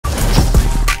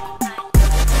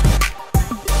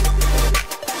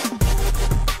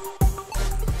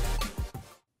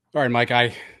All right, Mike,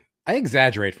 I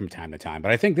exaggerate from time to time, but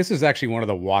I think this is actually one of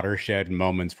the watershed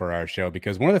moments for our show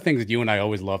because one of the things that you and I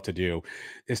always love to do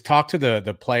is talk to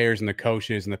the players and the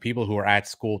coaches and the people who are at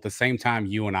school at the same time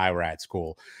you and I were at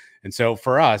school. And so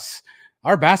for us,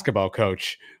 our basketball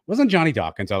coach wasn't Johnny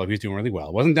Dawkins, although he's doing really well.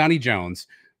 It wasn't Donnie Jones.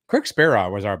 Kirk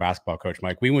Speraw was our basketball coach,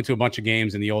 Mike. We went to a bunch of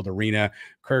games in the old arena,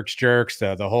 Kirk's Jerks,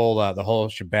 the whole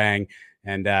shebang.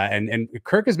 And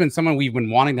Kirk has been someone we've been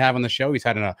wanting to have on the show. He's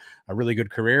had a really good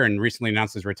career and recently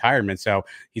announced his retirement. So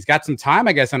he's got some time,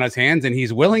 I guess, on his hands, and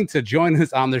he's willing to join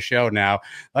us on the show now.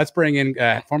 Let's bring in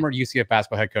former UCF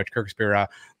basketball head coach Kirk Speraw,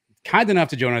 kind enough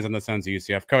to join us on the Sons of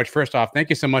UCF. Coach, first off, thank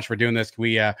you so much for doing this.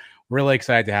 We're really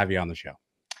excited to have you on the show.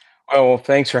 Oh, well,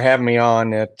 thanks for having me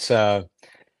on. It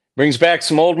brings back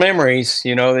some old memories,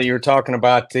 that you were talking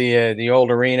about the old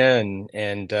arena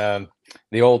and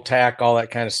the old tack, all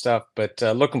that kind of stuff. But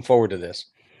looking forward to this.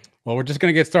 Well, we're just going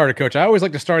to get started, Coach. I always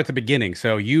like to start at the beginning.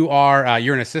 So you're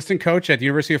an assistant coach at the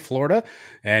University of Florida,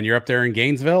 and you're up there in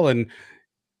Gainesville. And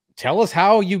tell us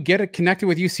how you get connected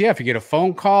with UCF. You get a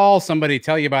phone call, somebody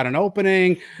tell you about an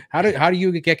opening. How do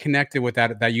you get connected with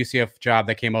that UCF job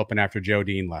that came open after Joe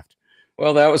Dean left?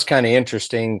 Well, that was kind of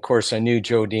interesting. Of course, I knew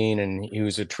Joe Dean, and he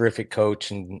was a terrific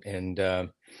coach, and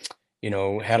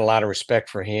had a lot of respect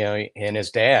for him and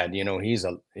his dad.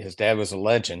 His dad was a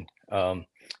legend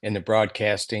in the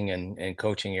broadcasting and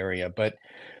coaching area. But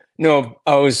no,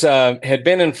 I was had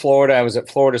been in Florida. I was at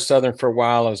Florida Southern for a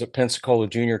while. I was at Pensacola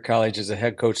Junior College as a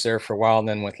head coach there for a while, and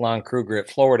then with Lon Kruger at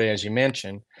Florida, as you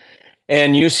mentioned.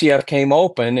 And UCF came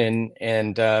open,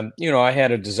 and I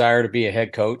had a desire to be a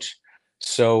head coach.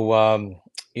 So,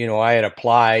 I had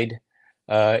applied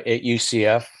at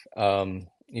UCF.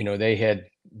 They had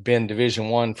been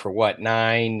Division I for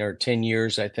 9 or 10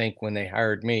 years, I think, when they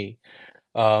hired me.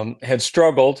 Had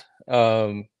struggled,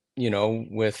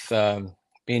 with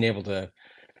being able to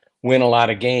win a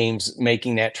lot of games,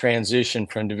 making that transition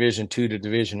from Division II to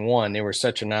Division I. They were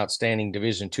such an outstanding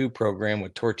Division II program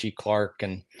with Torchy Clark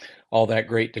and all that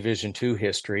great Division II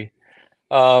history.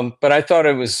 But I thought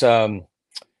it was a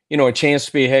chance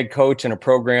to be a head coach in a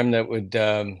program that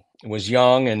was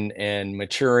young and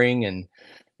maturing,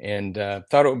 and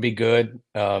thought it would be good.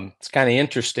 It's kind of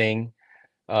interesting.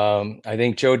 I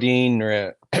think Joe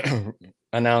Dean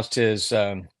announced his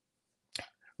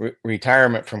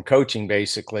retirement from coaching,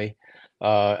 basically,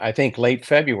 I think late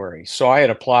February. So I had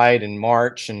applied in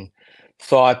March and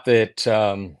thought that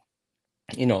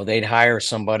they'd hire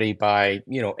somebody by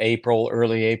April,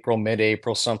 early April,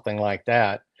 mid-April, something like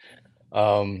that.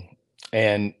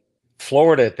 And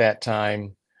Florida at that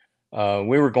time,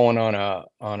 we were going on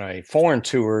a foreign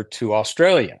tour to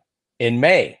Australia in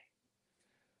May.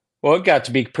 Well, it got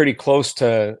to be pretty close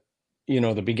to,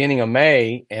 the beginning of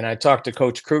May. And I talked to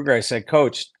Coach Kruger. I said,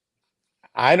 Coach,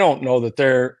 I don't know that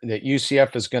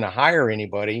UCF is going to hire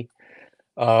anybody.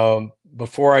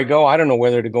 Before I go, I don't know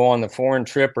whether to go on the foreign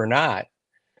trip or not.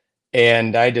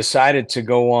 And I decided to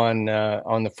go on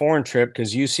the foreign trip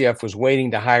because UCF was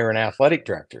waiting to hire an athletic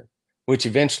director, which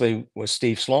eventually was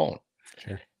Steve Sloan.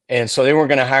 Sure. And so they weren't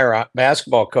going to hire a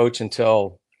basketball coach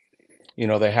until,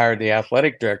 they hired the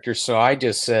athletic director. So I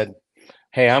just said,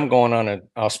 hey, I'm going on an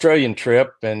Australian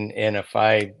trip. And if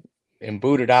I am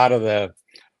booted out of the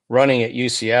running at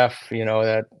UCF,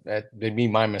 that would be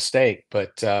my mistake.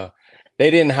 But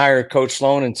they didn't hire Coach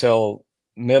Sloan until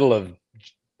middle of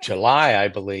July, I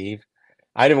believe.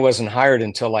 I wasn't hired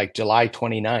until like July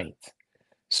 29th.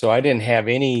 So I didn't have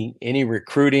any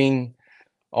recruiting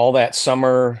all that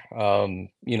summer.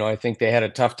 I think they had a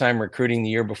tough time recruiting the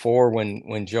year before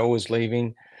when Joe was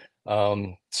leaving.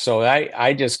 So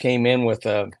I just came in with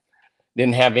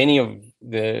didn't have any of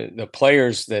the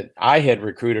players that I had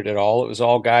recruited at all. It was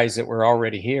all guys that were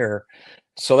already here.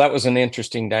 So that was an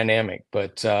interesting dynamic.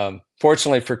 But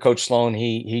fortunately for Coach Sloan,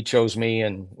 he chose me,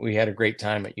 and we had a great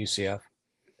time at UCF.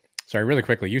 Sorry, really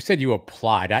quickly. You said you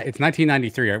applied. It's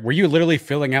 1993. Were you literally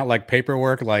filling out like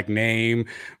paperwork, like name,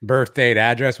 birth date,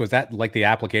 address? Was that like the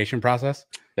application process?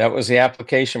 That was the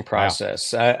application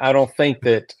process. Wow. I don't think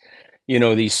that,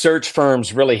 these search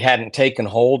firms really hadn't taken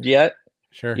hold yet.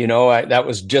 Sure. That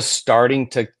was just starting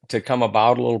to come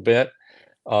about a little bit.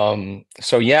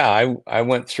 So yeah, I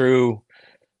went through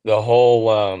the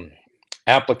whole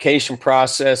application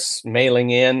process, mailing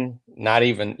in, not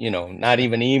even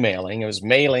emailing. It was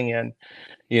mailing in,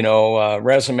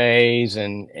 resumes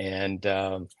and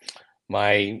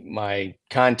my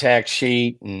contact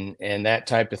sheet and that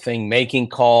type of thing, making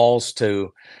calls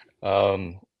to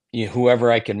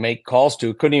whoever I could make calls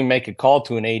to. Couldn't even make a call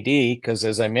to an AD because,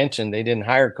 as I mentioned, they didn't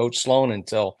hire Coach Sloan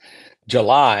until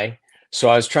July. So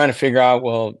I was trying to figure out,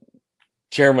 well,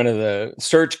 chairman of the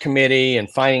search committee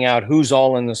and finding out who's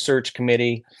all in the search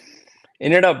committee.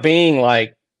 Ended up being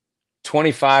like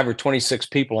 25 or 26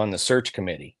 people on the search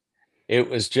committee. It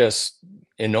was just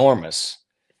enormous.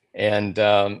 And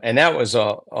that was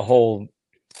a whole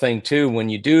thing too. When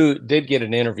you did get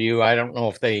an interview, I don't know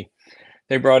if they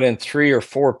brought in 3 or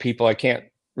 4 people. I can't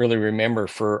really remember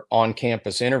for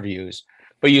on-campus interviews,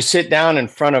 but you sit down in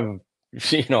front of,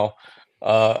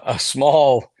 a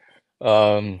small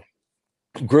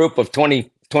group of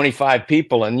 20, 25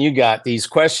 people, and you got these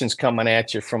questions coming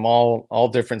at you from all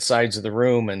different sides of the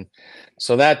room. And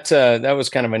so that was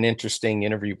kind of an interesting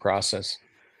interview process.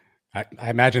 I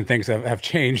imagine things have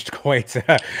changed quite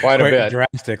a bit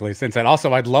drastically since then.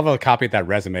 Also, I'd love a copy of that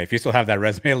resume. If you still have that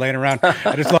resume laying around,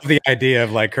 I just love the idea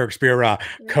of like Kirk Speraw,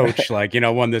 coach, like,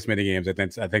 won this many games.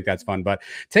 I think that's fun. But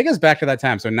take us back to that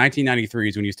time. So 1993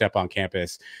 is when you step on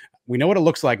campus. We know what it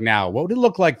looks like now. What would it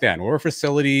look like then? What were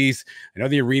facilities? I know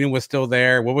the arena was still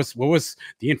there. What was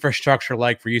the infrastructure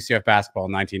like for UCF basketball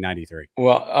in 1993?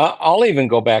 Well, I'll even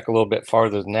go back a little bit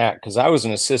farther than that, because I was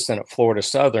an assistant at Florida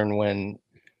Southern when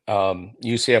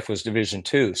UCF was Division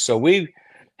II. So we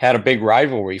had a big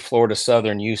rivalry, Florida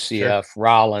Southern, UCF, sure.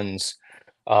 Rollins.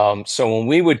 So when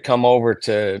we would come over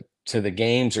to the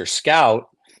games or scout,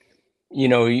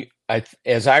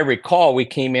 as I recall, we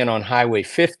came in on Highway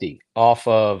 50 off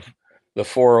of the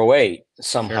 408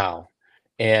 somehow. Sure.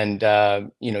 And,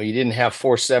 you didn't have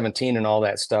 417 and all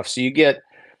that stuff. So you get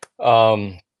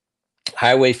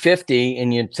Highway 50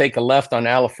 and you take a left on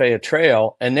Alafaya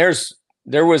Trail, and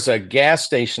there was a gas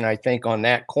station, I think, on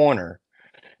that corner.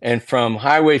 And from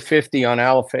Highway 50 on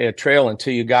Alafaya Trail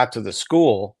until you got to the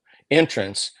school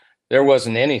entrance, there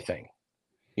wasn't anything.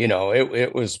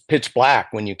 It was pitch black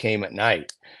when you came at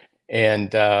night.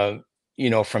 And,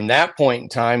 from that point in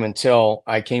time until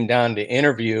I came down to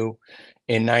interview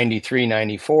in 93,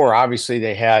 94, obviously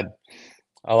they had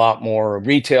a lot more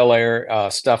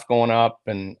retail stuff going up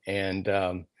and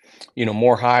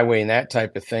more highway and that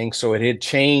type of thing. So it had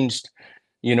changed,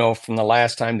 from the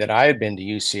last time that I had been to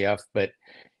UCF. But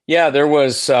yeah, there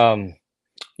was,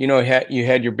 you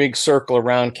had your big circle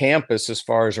around campus as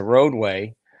far as a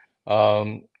roadway.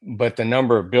 But the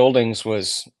number of buildings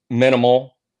was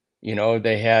minimal.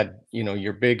 They had,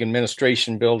 your big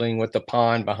administration building with the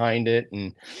pond behind it.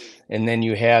 And then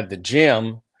you had the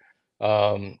gym,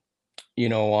 on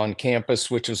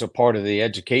campus, which was a part of the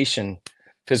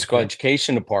physical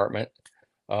education department.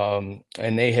 And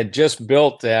they had just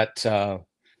built that,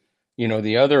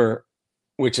 the other,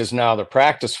 which is now the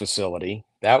practice facility.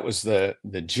 That was the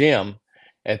gym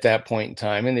at that point in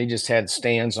time. And they just had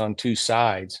stands on 2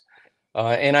 sides.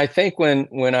 And I think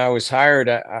when I was hired,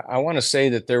 I want to say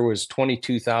that there was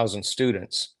 22,000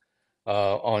 students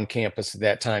on campus at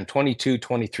that time,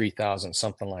 23,000,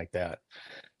 something like that.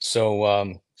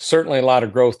 So certainly a lot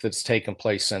of growth that's taken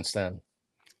place since then.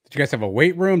 Did you guys have a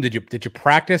weight room? Did you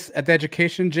practice at the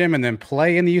education gym and then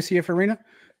play in the UCF arena?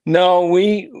 No,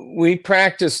 we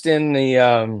practiced in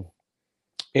the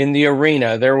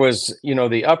arena. There was,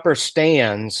 the upper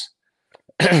stands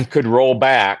could roll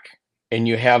back, and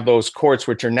you have those courts,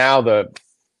 which are now the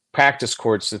practice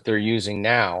courts that they're using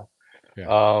now.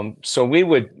 Yeah. So we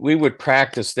would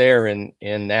practice there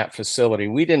in that facility.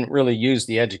 We didn't really use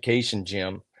the education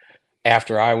gym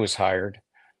after I was hired.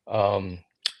 So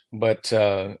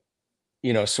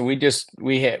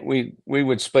we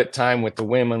would split time with the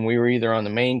women. We were either on the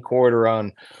main court or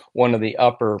on one of the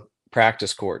upper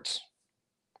practice courts.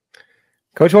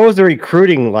 Coach, what was the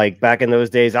recruiting like back in those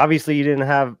days? Obviously, you didn't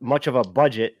have much of a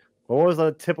budget. What was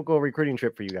a typical recruiting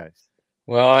trip for you guys?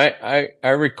 Well, I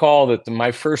recall that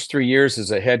my first 3 years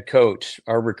as a head coach,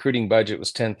 our recruiting budget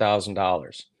was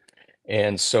 $10,000.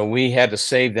 And so we had to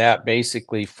save that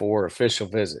basically for official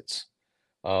visits.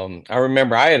 I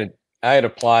remember I had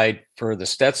applied for the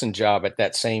Stetson job at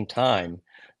that same time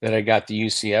that I got the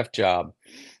UCF job,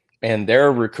 and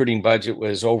their recruiting budget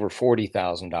was over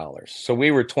 $40,000. So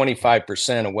we were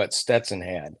 25% of what Stetson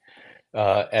had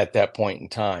at that point in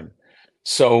time.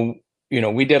 So,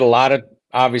 we did a lot of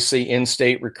obviously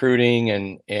in-state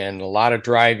recruiting and a lot of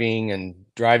driving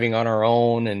on our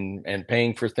own and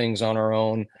paying for things on our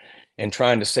own and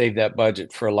trying to save that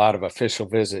budget for a lot of official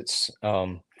visits.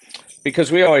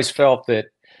 Because we always felt that,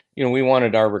 we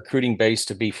wanted our recruiting base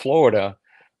to be Florida,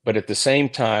 but at the same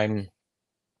time,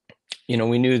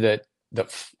 we knew that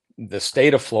the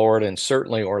state of Florida and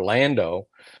certainly Orlando,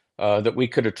 that we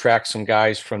could attract some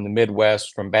guys from the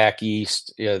Midwest, from back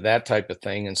east, that type of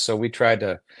thing. And so we tried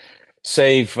to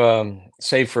save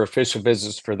for official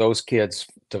visits for those kids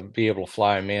to be able to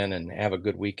fly them in and have a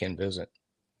good weekend visit.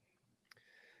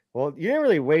 Well, you didn't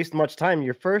really waste much time.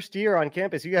 Your first year on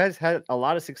campus, you guys had a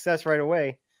lot of success right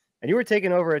away, and you were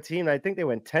taking over a team that I think they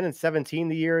went 10-17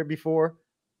 the year before.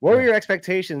 What were your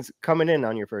expectations coming in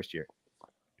on your first year?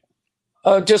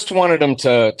 Just wanted them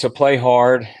to play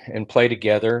hard and play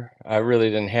together. I really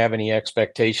didn't have any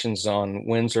expectations on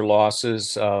wins or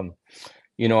losses. I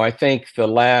think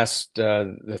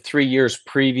the 3 years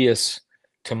previous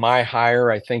to my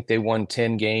hire, I think they won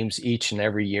 10 games each and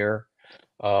every year.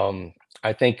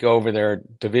 I think over their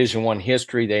Division I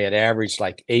history, they had averaged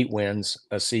like 8 wins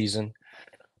a season.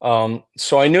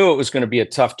 So I knew it was going to be a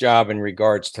tough job in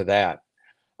regards to that.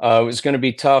 It was going to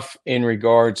be tough in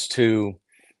regards to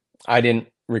I didn't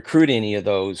recruit any of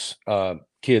those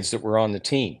kids that were on the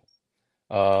team,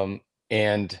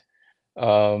 and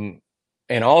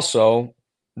also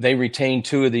they retained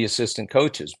 2 of the assistant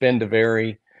coaches, Ben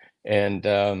DeVary and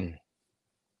oh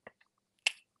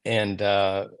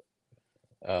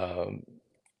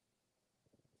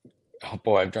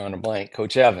boy, I've drawn a blank.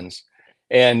 Coach Evans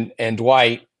and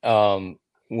Dwight they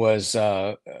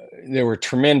were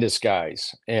tremendous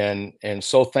guys, and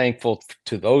so thankful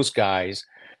to those guys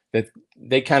that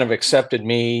they kind of accepted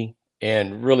me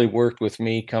and really worked with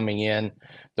me coming in.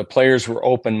 The players were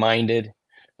open-minded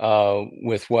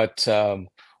with what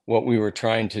we were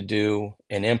trying to do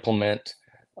and implement.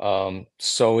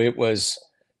 So it was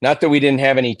not that we didn't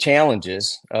have any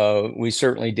challenges. We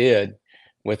certainly did,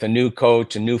 with a new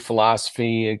coach, a new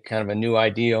philosophy, kind of a new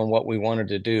idea on what we wanted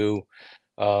to do.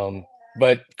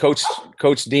 But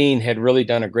Coach Dean had really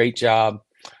done a great job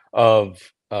of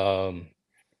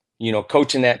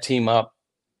coaching that team up,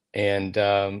 and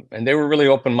they were really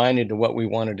open-minded to what we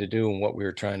wanted to do and what we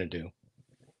were trying to do.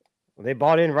 Well, they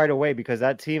bought in right away because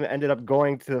that team ended up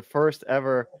going to the first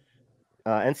ever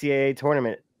NCAA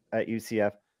tournament at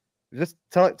UCF. Just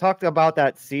talk about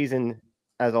that season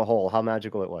as a whole, how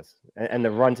magical it was, and the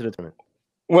run to the tournament.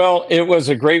 Well, it was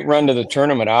a great run to the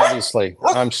tournament, obviously.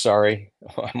 I'm sorry.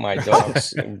 My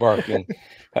dog's barking.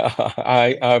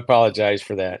 I apologize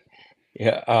for that.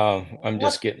 Yeah, I'm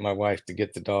just getting my wife to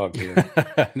get the dog here.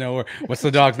 No, what's the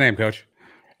dog's name, Coach?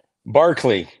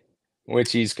 Barkley,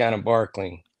 which he's kind of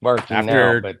barking after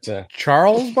now. But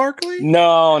Charles Barkley?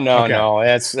 No.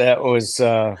 Okay. That was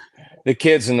the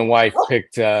kids and the wife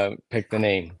picked the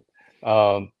name.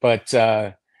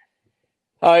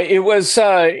 It was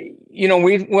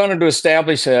we wanted to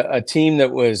establish a team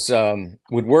that was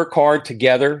would work hard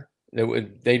together.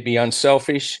 They'd be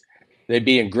unselfish. They'd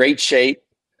be in great shape.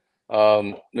 They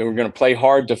were going to play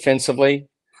hard defensively,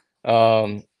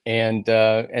 and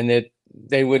that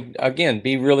they would again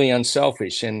be really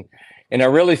unselfish. And I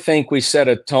really think we set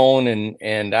a tone.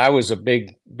 And I was a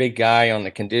big guy on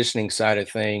the conditioning side of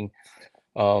thing.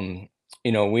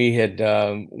 We had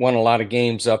won a lot of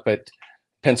games up at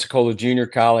Pensacola Junior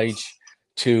College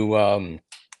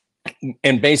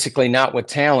and basically not with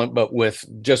talent, but with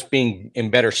just being in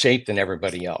better shape than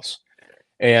everybody else.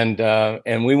 And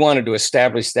we wanted to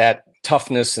establish that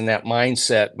toughness and that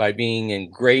mindset by being in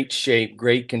great shape,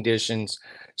 great conditions,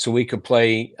 so we could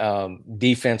play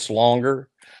defense longer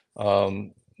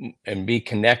and be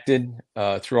connected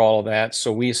through all of that.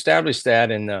 So we established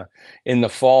that in the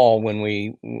fall when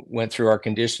we went through our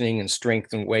conditioning and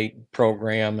strength and weight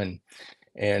program,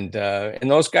 and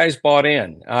those guys bought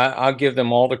in. I'll give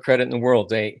them all the credit in the world.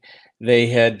 They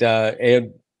had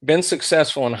been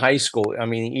successful in high school. I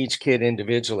mean, each kid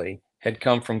individually had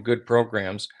come from good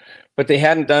programs, but they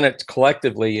hadn't done it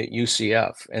collectively at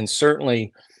UCF, and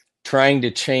certainly trying to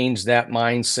change that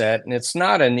mindset. And it's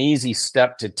not an easy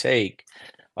step to take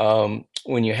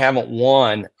when you haven't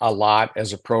won a lot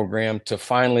as a program, to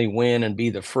finally win and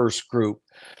be the first group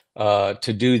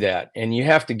to do that. And you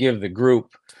have to give the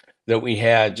group that we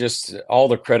had just all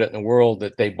the credit in the world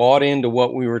that they bought into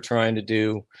what we were trying to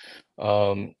do.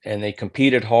 And they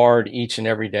competed hard each and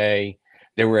every day.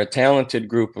 They were a talented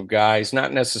group of guys,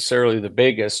 not necessarily the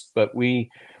biggest, but we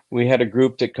had a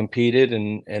group that competed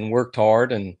and worked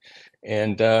hard, and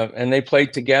they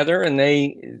played together, and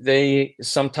they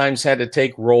sometimes had to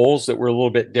take roles that were a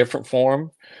little bit different for them.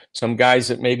 Some guys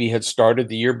that maybe had started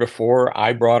the year before,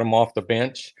 I brought them off the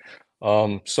bench.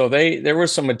 So there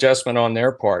was some adjustment on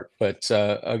their part, but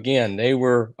again, they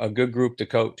were a good group to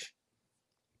coach.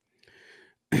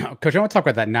 Coach, I want to talk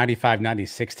about that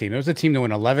 95-96 team. It was a team that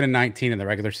went 11-19 in the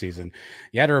regular season.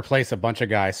 You had to replace a bunch of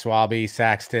guys: Swaby,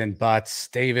 Saxton, Butts,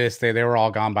 Davis. They were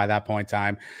all gone by that point in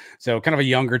time. So kind of a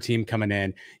younger team coming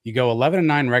in. You go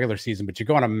 11-9 regular season, but you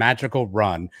go on a magical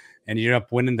run, and you end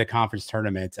up winning the conference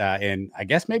tournament. And I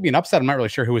guess maybe an upset. I'm not really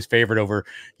sure who was favored over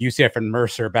UCF and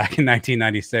Mercer back in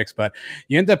 1996, but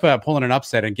you end up pulling an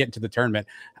upset and getting to the tournament.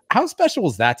 How special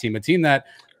was that team? A team that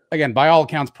again, by all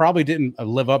accounts, probably didn't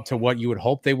live up to what you would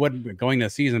hope they would going to the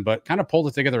season, but kind of pulled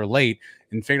it together late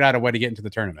and figured out a way to get into the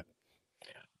tournament.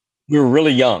 We were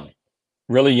really young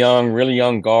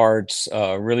guards,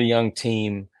 really young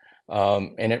team.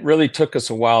 And it really took us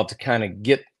a while to kind of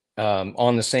get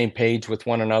on the same page with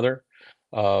one another.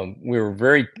 We were a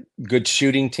very good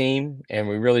shooting team, and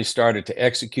we really started to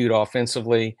execute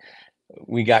offensively.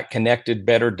 We got connected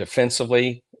better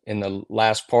defensively in the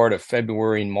last part of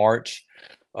February and March.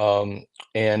 And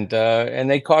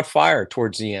they caught fire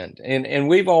towards the end. And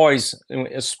we've always,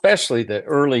 especially the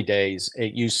early days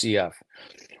at UCF,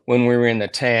 when we were in the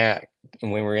TAC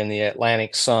and when we were in the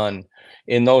Atlantic Sun,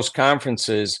 in those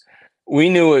conferences, we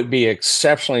knew it would be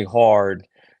exceptionally hard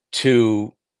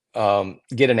to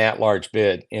get an at-large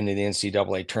bid into the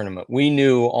NCAA tournament. We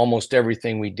knew almost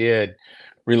everything we did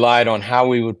relied on how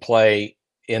we would play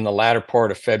in the latter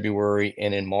part of February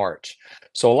and in March.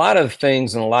 So a lot of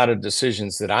things and a lot of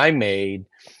decisions that I made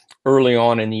early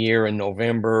on in the year, in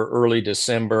November, early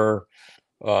December,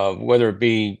 whether it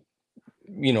be,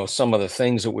 some of the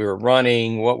things that we were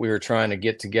running, what we were trying to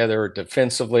get together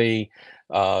defensively,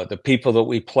 the people that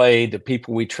we played, the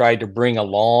people we tried to bring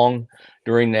along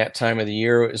during that time of the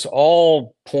year, is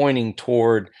all pointing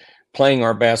toward playing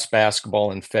our best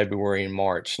basketball in February and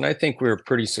March. And I think we were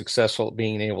pretty successful at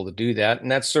being able to do that.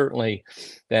 And that's certainly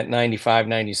that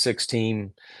 95-96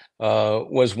 team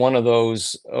was one of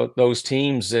those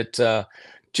teams that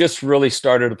just really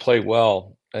started to play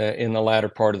well in the latter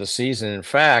part of the season. In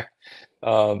fact,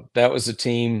 that was a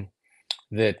team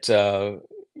that,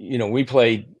 we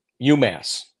played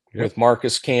UMass with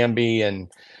Marcus Camby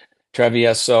and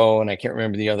Travieso, and I can't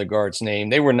remember the other guard's name.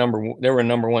 They were number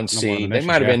one seed. They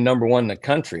might have been number one in the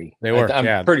country. They were.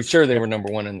 I'm pretty sure they were number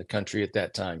one in the country at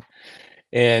that time.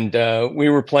 And we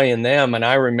were playing them, and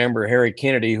I remember Harry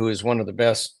Kennedy, who is one of the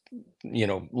best,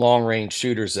 long-range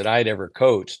shooters that I'd ever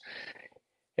coached.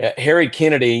 Harry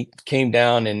Kennedy came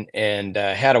down and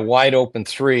had a wide open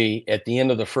three at the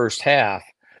end of the first half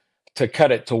to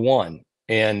cut it to 1.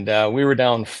 And we were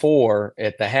down 4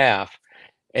 at the half.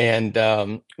 And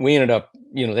we ended up,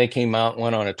 they came out and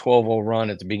went on a 12-0 run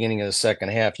at the beginning of the second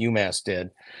half. UMass did.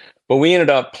 But we ended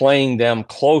up playing them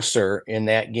closer in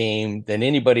that game than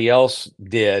anybody else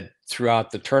did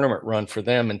throughout the tournament run for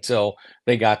them until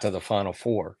they got to the Final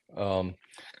Four.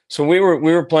 So we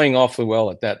were playing awfully well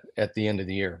at the end of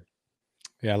the year.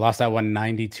 Yeah, lost that one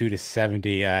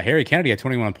 92-70. Harry Kennedy had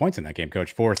 21 points in that game,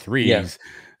 Coach, 4 threes. Yeah.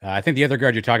 I think the other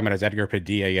guard you're talking about is Edgar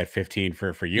Padilla. He had 15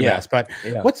 for UMass. But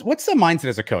what's the mindset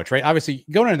as a coach, right? Obviously,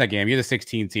 going into that game, you're the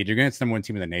 16th seed. You're going to the number one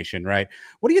team in the nation, right?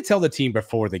 What do you tell the team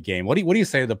before the game? What do you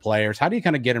say to the players? How do you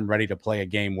kind of get them ready to play a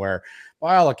game where,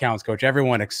 by all accounts, Coach,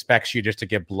 everyone expects you just to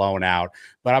get blown out,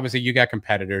 but obviously you got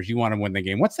competitors. You want to win the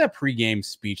game. What's that pregame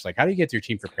speech like? How do you get your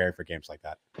team prepared for games like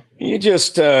that? You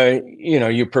just,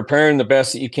 you're preparing the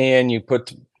best that you can. You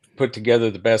put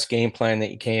together the best game plan that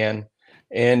you can.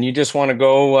 And you just want to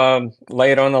go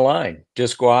lay it on the line.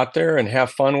 Just go out there and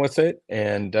have fun with it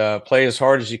and play as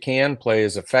hard as you can, play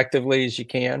as effectively as you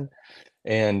can.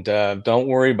 And don't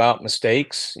worry about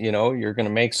mistakes. You're going to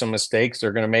make some mistakes.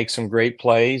 They're going to make some great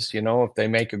plays. If they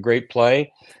make a great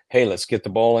play, hey, let's get the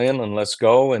ball in and let's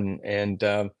go and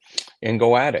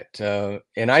go at it.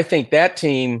 And I think that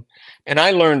team, and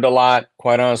I learned a lot,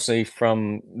 quite honestly,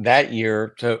 from that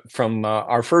year from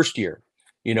our first year.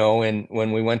 And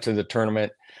when we went to the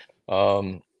tournament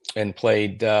and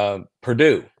played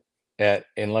Purdue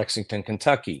in Lexington,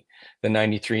 Kentucky, the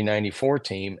 93-94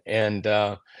 team. And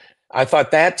I thought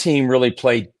that team really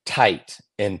played tight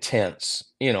and tense.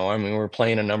 We were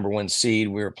playing a number one seed.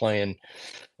 We were playing,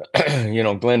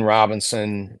 Glenn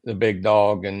Robinson, the big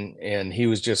dog, and he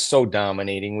was just so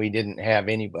dominating. We didn't have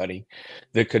anybody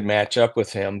that could match up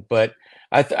with him. But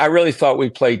I really thought we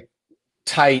played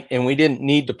tight, and we didn't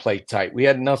need to play tight. We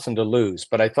had nothing to lose.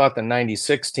 But I thought the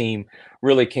 96 team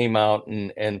really came out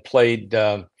and played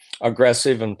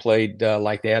aggressive and played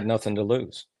like they had nothing to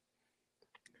lose.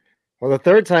 Well, the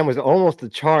third time was almost a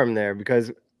charm there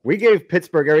because we gave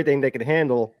Pittsburgh everything they could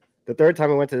handle. The third time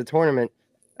we went to the tournament,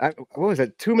 what was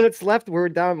it, 2 minutes left? We were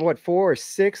down, 4 or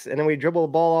 6, and then we dribble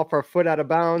the ball off our foot out of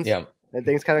bounds. Yeah. And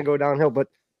things kind of go downhill. But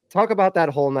talk about that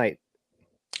whole night.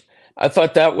 I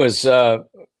thought that was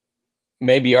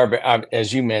maybe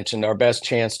as you mentioned, our best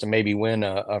chance to maybe win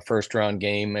a first round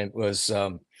game. It was,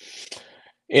 and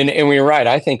we were right.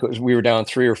 I think we were down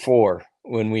 3 or 4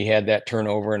 when we had that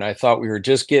turnover. And I thought we were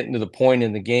just getting to the point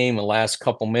in the game, the last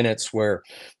couple minutes where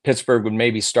Pittsburgh would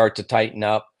maybe start to tighten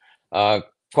up.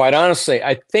 Quite honestly,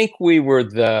 I think we were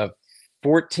the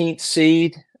 14th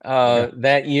seed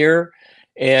that year.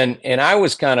 And I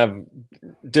was kind of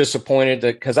disappointed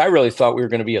because I really thought we were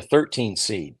going to be a 13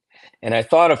 seed. And I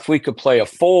thought if we could play a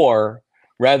 4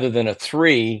 rather than a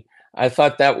 3, I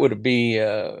thought that would be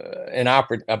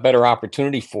a better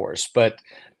opportunity for us. But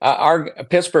our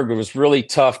Pittsburgh was really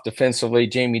tough defensively.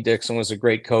 Jamie Dixon was a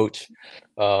great coach,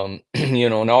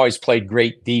 and always played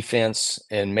great defense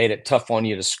and made it tough on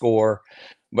you to score.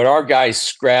 But our guys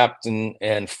scrapped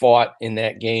and fought in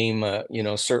that game.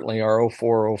 Certainly our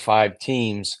 04-05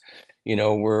 teams,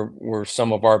 were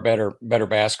some of our better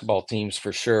basketball teams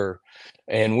for sure.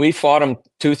 And we fought them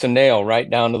tooth and nail right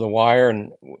down to the wire.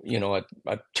 And,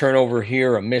 a turnover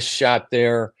here, a missed shot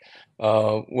there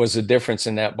was the difference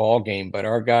in that ball game. But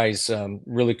our guys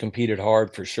really competed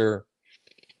hard for sure.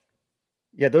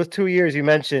 Yeah, those 2 years you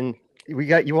mentioned,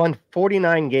 you won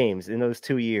 49 games in those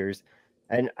 2 years,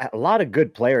 and a lot of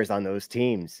good players on those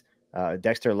teams.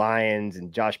 Dexter Lyons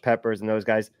and Josh Peppers and those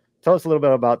guys. Tell us a little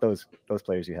bit about those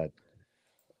players you had.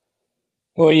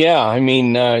 Well, yeah, I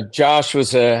mean, Josh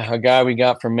was a guy we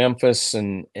got from Memphis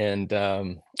and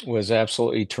was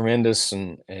absolutely tremendous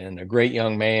and a great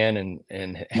young man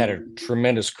and had a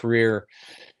tremendous career.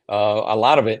 A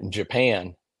lot of it in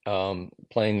Japan,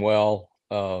 playing well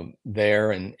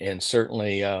there, and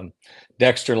certainly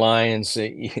Dexter Lyons.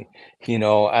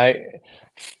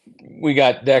 We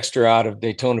got Dexter out of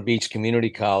Daytona Beach Community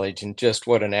College, and just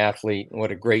what an athlete,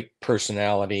 what a great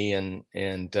personality, and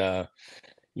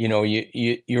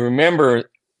you remember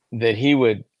that he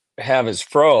would have his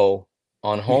fro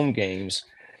on home games,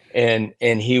 and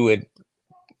he would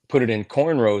put it in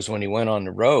cornrows when he went on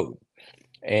the road.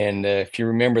 And if you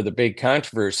remember the big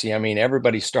controversy, I mean,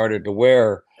 everybody started to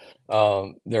wear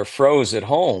their fros at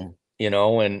home,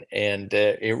 and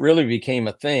it really became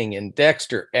a thing. And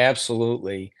Dexter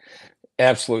absolutely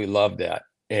loved that,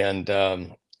 and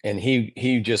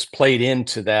he just played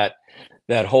into that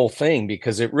whole thing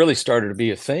because it really started to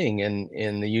be a thing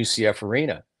in the UCF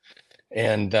arena.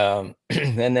 And and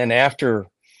then after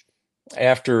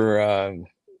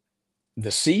the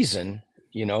season,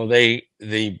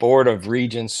 the board of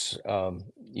regents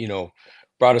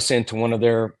brought us into one of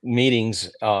their meetings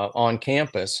on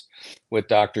campus with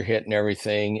Dr. Hitt and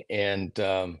everything, and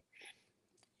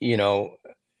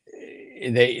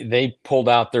they pulled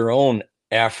out their own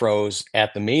afros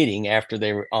at the meeting after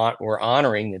they were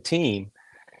honoring the team.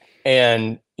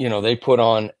 And, they put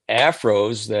on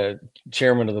afros, the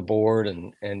chairman of the board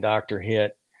and Dr.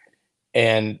 Hitt,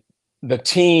 and the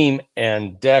team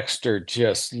and Dexter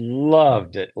just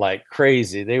loved it like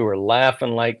crazy. They were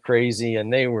laughing like crazy,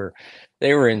 and they were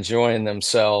enjoying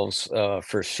themselves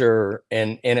for sure.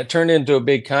 And it turned into a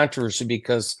big controversy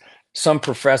because some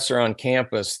professor on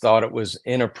campus thought it was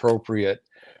inappropriate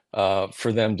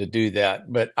for them to do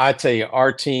that. But I tell you,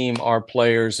 our team, our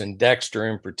players, and Dexter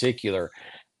in particular,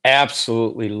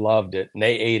 absolutely loved it, and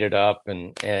they ate it up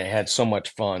and had so much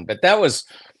fun. But that was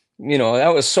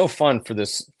so fun for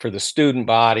the student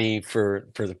body, for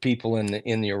the people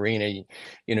in the arena.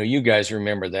 You guys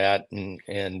remember that, and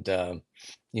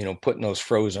putting those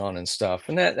fros on and stuff.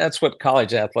 And that's what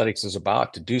college athletics is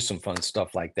about, to do some fun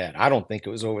stuff like that. I don't think it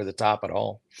was over the top at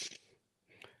all.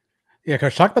 Yeah,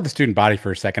 Coach, talk about the student body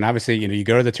for a second. Obviously, you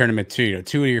go to the tournament too.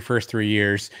 2 of your first 3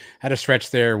 years, had a stretch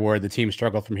there where the team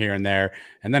struggled from here and there,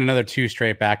 and then another 2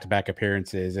 straight back-to-back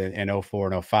appearances in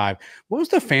 04 and 05. What was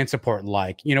the fan support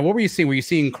like? What were you seeing? Were you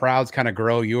seeing crowds kind of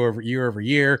grow year over year? Were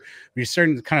you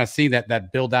starting to kind of see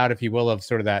that build out, if you will, of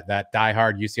sort of that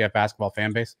diehard UCF basketball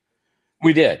fan base?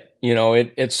 We did.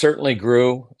 It certainly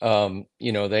grew.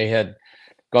 They had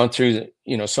gone through,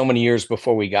 so many years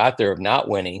before we got there of not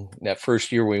winning. That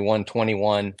first year we won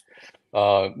 21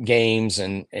 games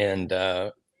and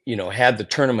had the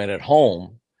tournament at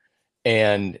home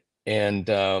and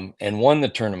won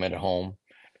the tournament at home.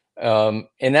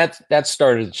 And that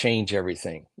started to change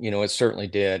everything. It certainly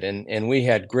did. And we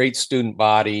had great student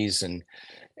bodies, and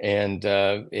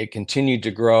it continued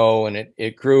to grow, and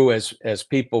it grew as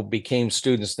people became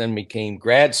students, then became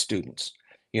grad students,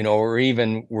 or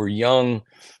even were young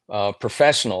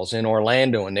professionals in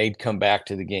Orlando, and they'd come back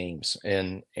to the games,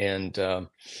 and it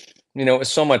was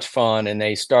so much fun. And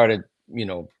they started,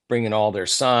 bringing all their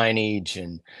signage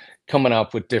and coming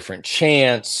up with different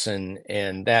chants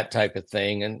and that type of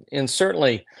thing. And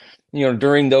certainly,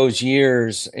 during those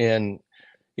years, and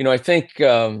I think,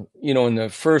 in the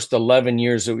first 11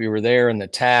 years that we were there in the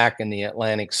TAC and the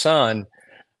Atlantic Sun,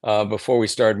 before we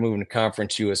started moving to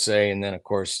Conference USA, and then of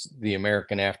course the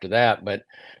American after that. But,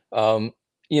 I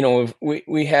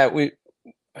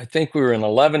think we were in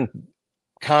 11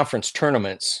 conference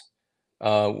tournaments.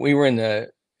 We were in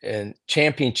the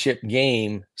championship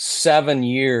game 7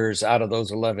 years out of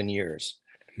those 11 years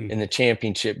in the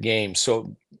championship game.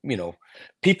 So,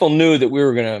 people knew that we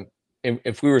were going to,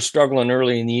 if we were struggling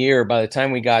early in the year, by the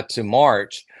time we got to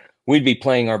March, we'd be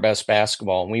playing our best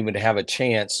basketball and we would have a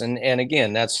chance. And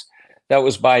again, that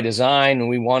was by design. And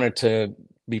we wanted to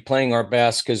be playing our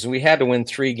best because we had to win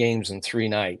 3 games in 3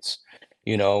 nights,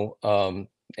 and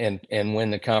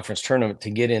win the conference tournament to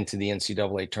get into the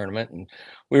NCAA tournament. And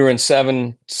we were in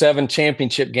seven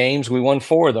championship games. We won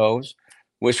 4 of those.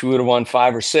 Wish we would have won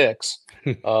 5 or 6.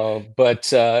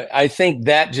 But I think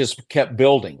that just kept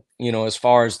building, as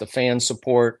far as the fan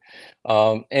support,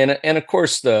 and of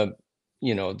course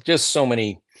just so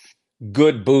many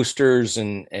good boosters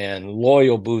and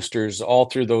loyal boosters all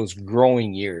through those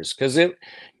growing years, because it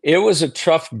was a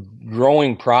tough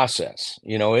growing process.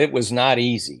 It was not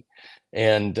easy,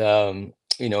 and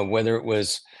whether it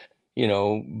was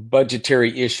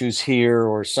budgetary issues here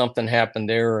or something happened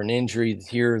there or an injury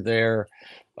here or there.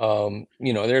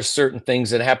 There's certain things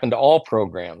that happen to all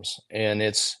programs, and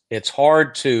it's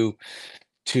hard to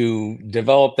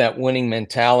develop that winning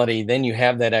mentality. Then you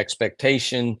have that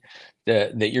expectation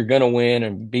that you're going to win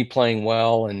and be playing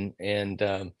well.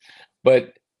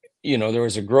 But there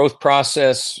was a growth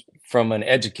process from an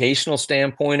educational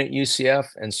standpoint at UCF,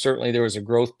 and certainly there was a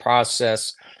growth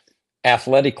process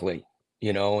athletically,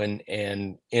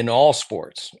 and in all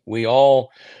sports. We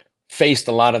all faced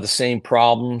a lot of the same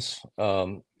problems,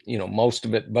 most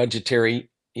of it budgetary,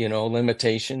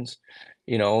 limitations,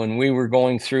 and we were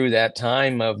going through that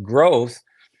time of growth.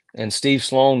 And Steve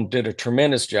Sloan did a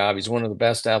tremendous job. He's one of the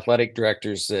best athletic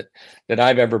directors that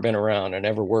I've ever been around and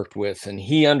ever worked with. And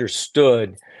he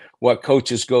understood what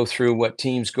coaches go through, what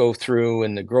teams go through,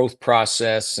 and the growth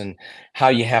process and how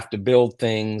you have to build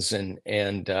things.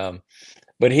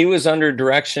 But he was under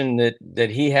direction that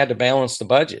he had to balance the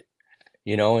budget.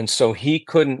 And so he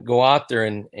couldn't go out there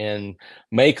and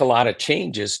make a lot of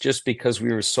changes just because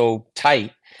we were so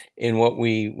tight in what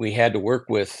we had to work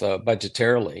with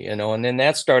budgetarily, and then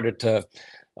that started to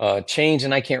change.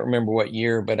 And I can't remember what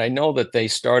year, but I know that they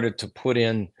started to put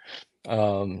in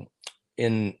the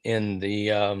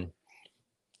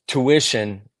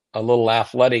tuition a little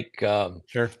athletic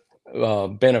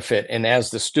benefit. And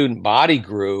as the student body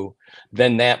grew,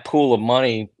 then that pool of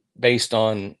money based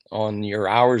on your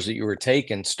hours that you were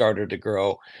taking started to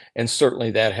grow. And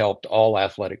certainly that helped all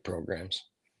athletic programs.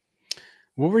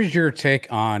 What was your take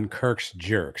on Kirk's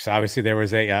jerks? Obviously, there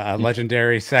was a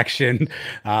legendary section,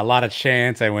 a lot of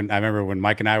chants. I remember when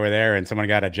Mike and I were there, and someone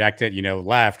got ejected.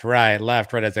 Left, right,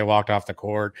 as they walked off the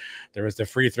court. There was the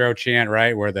free throw chant,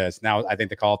 right, where now I think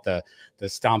they call it the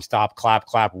stomp, stop, clap,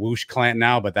 clap, whoosh chant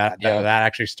now. But that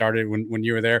actually started when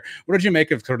you were there. What did you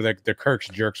make of sort of the Kirk's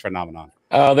jerks phenomenon?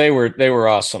 They were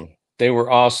awesome. They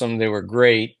were awesome. They were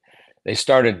great. They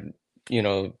started,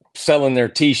 selling their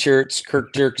T-shirts,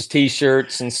 Kirk Jerks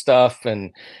T-shirts and stuff,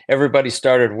 and everybody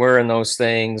started wearing those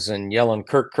things and yelling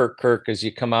 "Kirk, Kirk, Kirk" as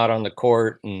you come out on the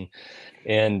court, and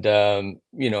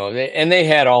they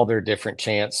had all their different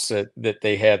chants that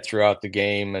they had throughout the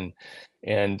game, and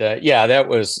that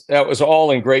was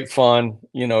all in great fun.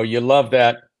 You love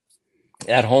that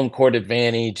home court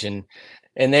advantage, and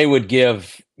they would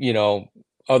give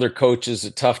other coaches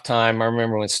a tough time. I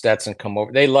remember when Stetson come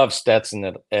over, they loved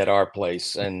Stetson at our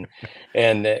place and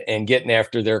getting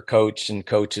after their coach and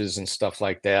coaches and stuff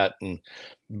like that.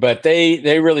 But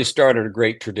they really started a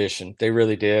great tradition. They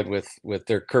really did with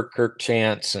their Kirk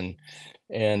chants and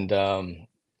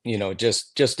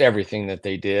just everything that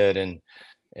they did. And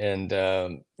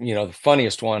the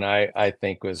funniest one I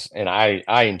think was, and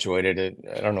I enjoyed it.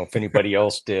 I don't know if anybody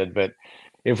else did, but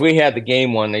if we had the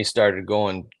game won, they started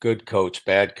going good coach,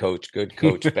 bad coach, good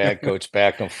coach, bad coach,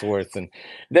 back and forth, and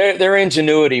their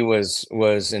ingenuity was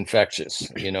infectious,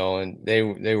 and they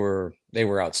were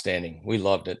outstanding. We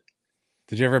loved it.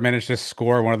 Did you ever manage to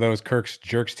score one of those Kirk's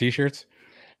Jerks T-shirts?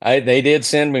 They did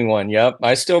send me one. Yep,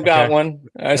 I still got one.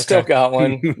 Still got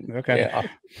one. Okay. Yeah.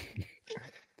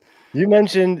 You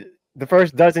mentioned the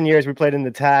first dozen years we played in the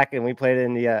TAC and we played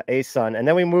in the ASUN, and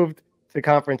then we moved to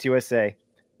Conference USA.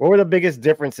 What were the biggest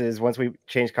differences once we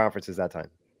changed conferences that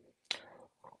time?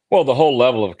 Well, the whole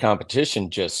level of competition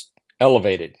just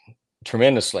elevated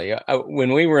tremendously.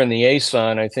 When we were in the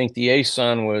ASUN, I think the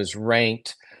ASUN was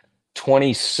ranked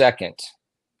 22nd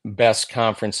best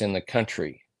conference in the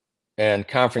country, and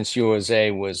Conference USA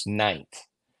was 9th.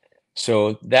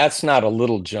 So that's not a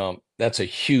little jump. That's a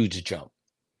huge jump.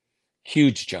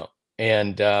 Huge jump.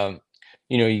 And,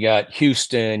 you got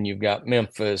Houston, you've got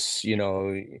Memphis,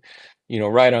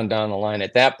 right on down the line.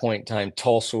 At that point in time,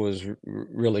 Tulsa was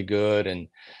really good. And,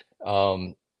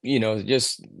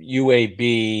 just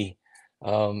UAB,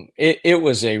 it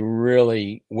was a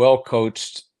really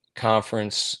well-coached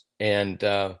conference. And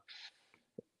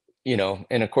you know,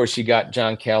 and of course you got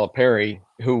John Calipari,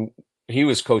 who he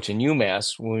was coaching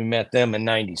UMass when we met them in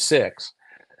 '96.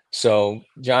 So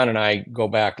John and I go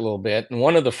back a little bit. And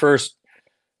one of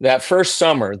that first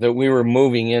summer that we were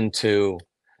moving into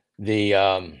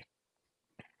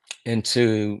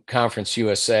Conference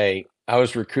USA, I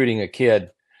was recruiting a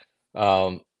kid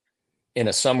in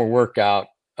a summer workout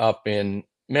up in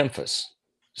Memphis.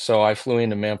 So I flew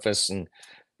into Memphis and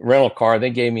rental car.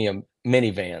 They gave me a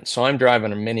minivan. So I'm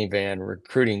driving a minivan,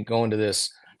 recruiting, going to this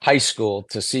high school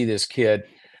to see this kid,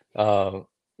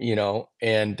 you know,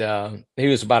 and he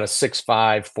was about a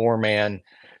 6'5", 4-man,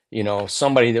 you know,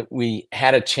 somebody that we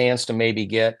had a chance to maybe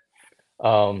get.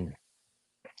 And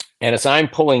as I'm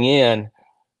pulling in,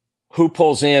 who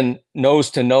pulls in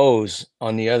nose to nose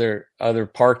on the other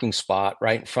parking spot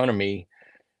right in front of me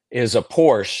is a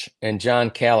Porsche, and John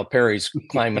Calipari's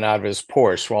climbing out of his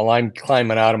Porsche while I'm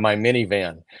climbing out of my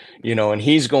minivan, you know, and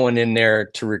he's going in there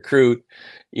to recruit,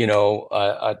 you know,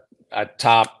 a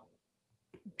top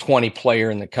 20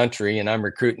 player in the country, and I'm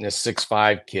recruiting this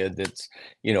 6'5" kid that's,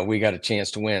 you know, we got a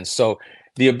chance to win. So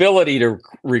the ability to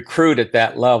recruit at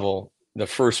that level the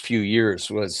first few years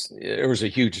there was a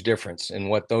huge difference in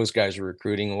what those guys were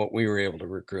recruiting and what we were able to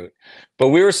recruit. But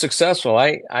we were successful.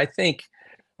 I think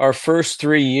our first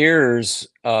 3 years,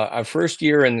 our first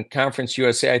year in Conference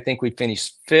USA, I think we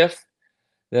finished 5th.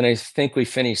 Then I think we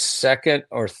finished 2nd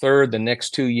or 3rd the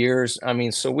next 2 years. I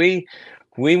mean, so we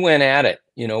went at it.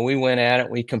 You know, we went at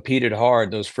it. We competed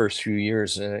hard those first few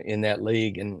years in that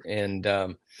league, and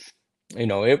you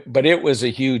know, but it was a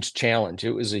huge challenge.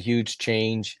 It was a huge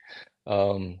change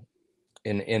in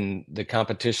the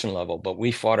competition level. But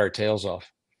we fought our tails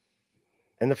off.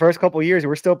 In the first couple of years,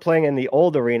 we're still playing in the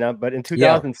old arena, but in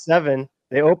 2007,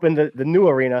 they opened the new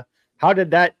arena. How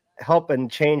did that help and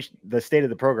change the state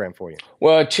of the program for you?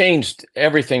 Well, it changed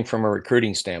everything from a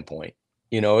recruiting standpoint.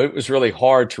 You know, it was really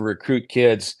hard to recruit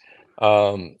kids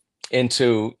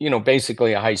into, you know,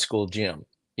 basically a high school gym,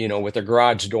 you know, with a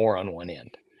garage door on one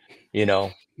end, you know,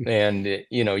 and,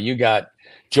 you know, you got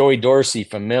Joey Dorsey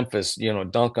from Memphis, you know,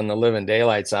 dunking the living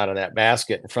daylights out of that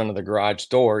basket in front of the garage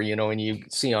door, you know, and you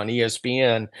see on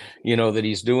ESPN, you know, that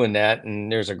he's doing that,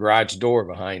 and there's a garage door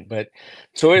behind. But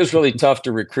so it was really tough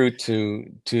to recruit to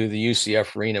the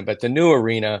UCF arena. But the new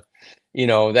arena, you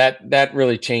know, that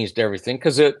really changed everything,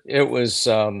 because it was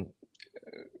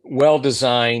well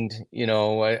designed. You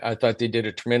know, I thought they did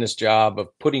a tremendous job of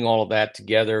putting all of that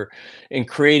together and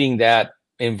creating that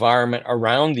environment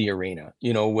around the arena,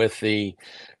 you know, with the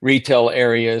retail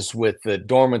areas, with the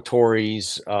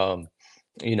dormitories,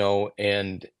 you know,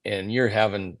 and you're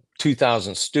having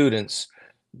 2,000 students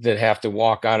that have to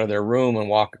walk out of their room and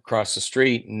walk across the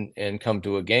street and come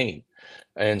to a game.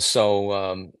 And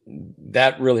so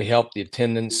that really helped the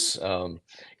attendance.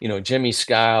 You know, Jimmy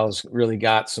Skiles really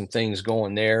got some things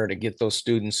going there to get those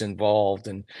students involved,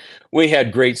 and we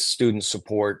had great student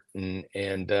support,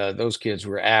 and those kids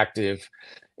were active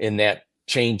in that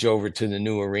changeover to the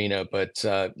new arena. But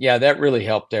yeah, that really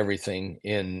helped everything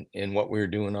in what we were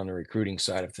doing on the recruiting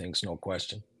side of things, no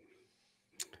question.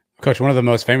 Coach, one of the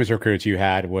most famous recruits you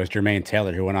had was Jermaine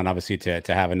Taylor, who went on obviously to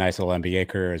have a nice little NBA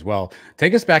career as well.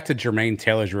 Take us back to Jermaine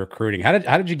Taylor's recruiting. How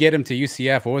did you get him to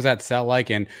UCF? What was that sell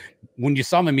like? And when you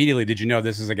saw him immediately, did you know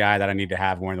this is a guy that I need to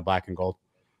have wearing the black and gold?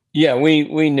 Yeah,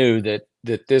 we knew that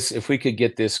this, if we could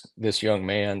get this young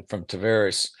man from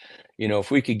Tavares, you know,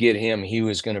 if we could get him, he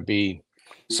was going to be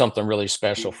something really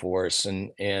special for us.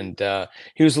 And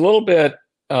he was a little bit,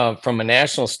 from a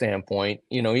national standpoint,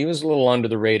 you know, he was a little under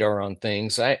the radar on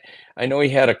things. I know he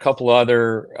had a couple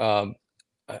other,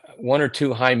 1 or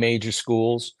 2 high major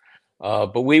schools,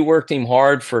 but we worked him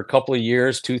hard for a couple of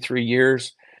years, 2-3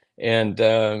 years, and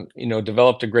you know,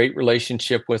 developed a great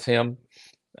relationship with him.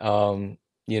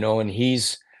 You know, and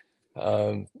he's,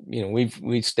 you know,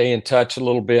 we stay in touch a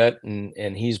little bit,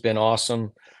 and he's been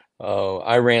awesome.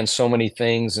 I ran so many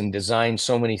things and designed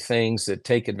so many things that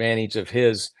take advantage of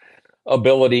his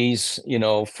abilities, you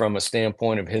know, from a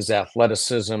standpoint of his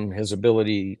athleticism, his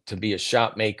ability to be a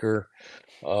shot maker.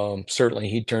 Certainly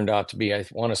he turned out to be, I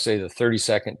want to say, the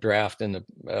 32nd draft in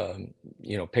the,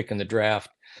 you know, pick in the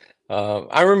draft.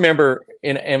 I remember,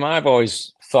 and I've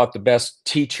always thought the best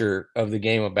teacher of the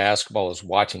game of basketball is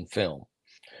watching film.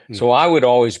 So I would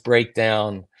always break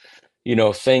down, you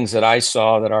know, things that I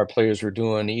saw that our players were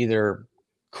doing, either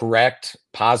correct,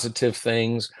 positive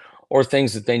things, or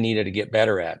things that they needed to get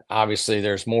better at. Obviously,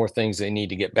 there's more things they need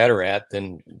to get better at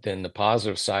than the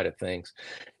positive side of things.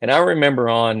 And I remember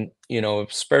on, you know,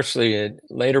 especially a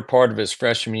later part of his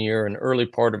freshman year and early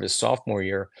part of his sophomore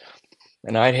year,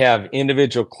 and I'd have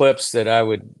individual clips that I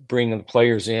would bring the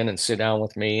players in and sit down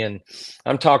with me. And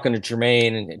I'm talking to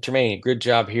Jermaine, and Jermaine, good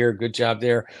job here, good job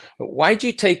there. Why'd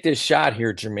you take this shot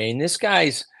here, Jermaine? This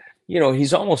guy's,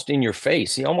 he's almost in your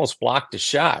face. He almost blocked the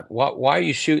shot. Why are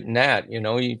you shooting that?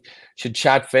 You should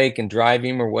shot fake and drive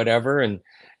him or whatever.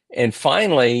 And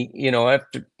finally,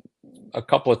 after a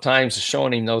couple of times of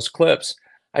showing him those clips,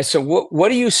 I said,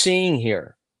 what are you seeing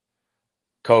here,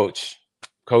 Coach?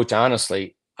 Coach,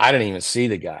 honestly, I didn't even see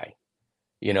the guy,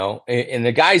 and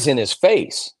the guy's in his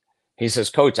face. He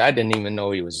says, Coach, I didn't even know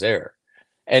he was there.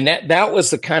 And that was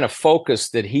the kind of focus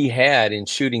that he had in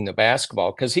shooting the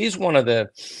basketball, because he's one of the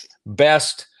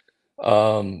best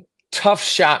tough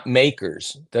shot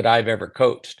makers that I've ever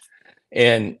coached.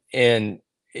 And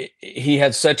he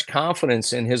had such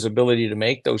confidence in his ability to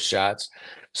make those shots.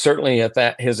 Certainly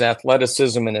his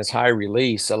athleticism and his high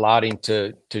release allowed him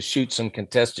to shoot some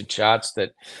contested shots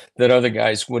that other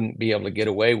guys wouldn't be able to get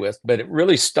away with. But it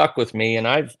really stuck with me. And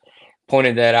I've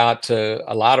pointed that out to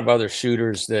a lot of other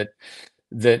shooters that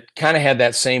kind of had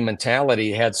that same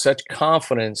mentality, had such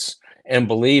confidence and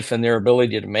belief in their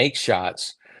ability to make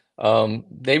shots.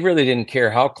 They really didn't care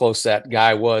how close that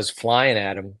guy was flying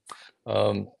at him.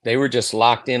 They were just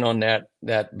locked in on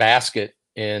that basket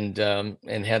and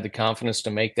had the confidence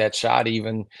to make that shot,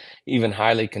 even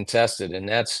highly contested. And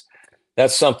that's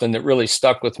something that really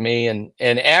stuck with me. And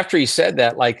after he said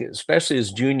that, like especially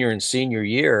his junior and senior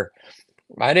year,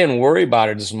 I didn't worry about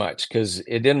it as much because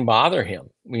it didn't bother him,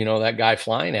 that guy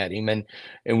flying at him.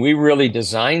 And we really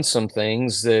designed some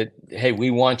things that, hey,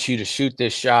 we want you to shoot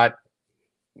this shot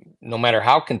no matter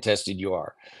how contested you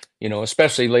are,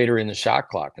 especially later in the shot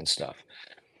clock and stuff.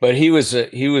 But he was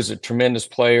a tremendous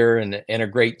player and a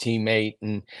great teammate,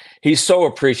 and he's so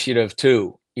appreciative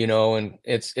too, and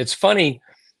it's funny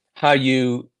how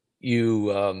you're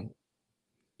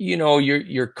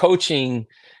coaching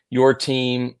your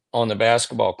team on the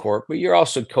basketball court, but you're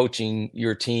also coaching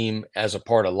your team as a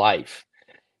part of life.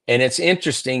 And it's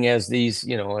interesting as these,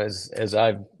 as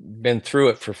I've been through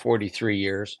it for 43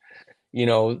 years,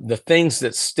 the things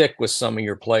that stick with some of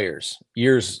your players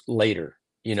years later,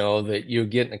 that you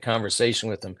get in a conversation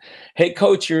with them. Hey,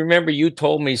 Coach, you remember you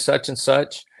told me such and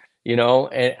such,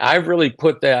 and I've really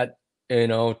put that,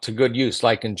 to good use.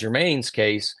 Like in Jermaine's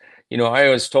case, I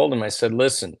always told him, I said,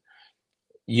 listen,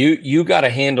 you got to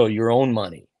handle your own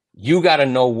money. You got to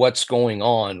know what's going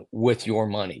on with your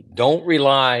money. Don't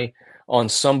rely on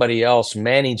somebody else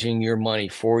managing your money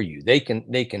for you. They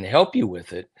can help you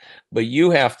with it, but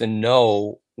you have to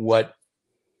know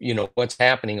what's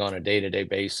happening on a day-to-day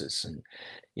basis. And,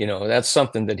 that's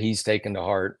something that he's taken to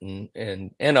heart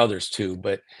and others too.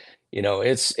 But,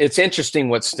 it's interesting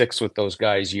what sticks with those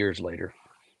guys years later.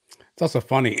 It's also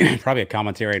funny, probably a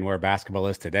commentary on where basketball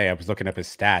is today. I was looking up his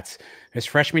stats. His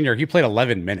freshman year, he played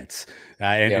 11 minutes.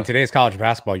 In today's college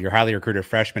basketball, your highly recruited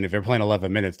freshmen, if they're playing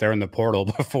 11 minutes, they're in the portal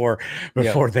before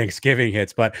Thanksgiving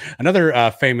hits. But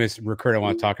another famous recruit I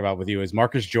want to talk about with you is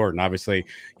Marcus Jordan. Obviously,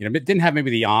 didn't have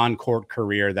maybe the on-court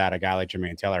career that a guy like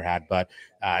Jermaine Taylor had, but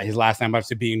his last name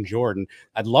obviously being Jordan.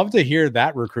 I'd love to hear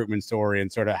that recruitment story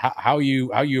and sort of how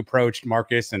you approached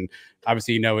Marcus. And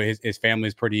obviously, his family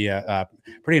is pretty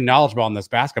knowledgeable on this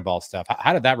basketball stuff.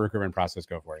 How did that recruitment process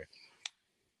go for you?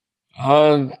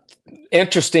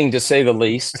 Interesting to say the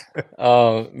least.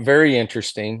 Very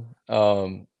interesting.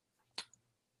 And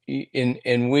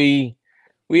we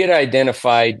had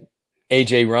identified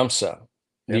AJ Rumsa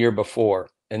the year before,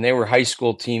 and they were high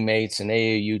school teammates and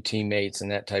AAU teammates and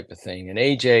that type of thing. And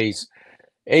AJ's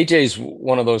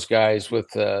one of those guys with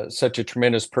such a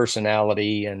tremendous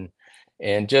personality and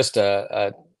just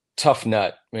a tough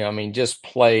nut. Just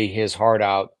play his heart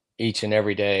out each and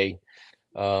every day.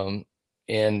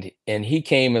 And he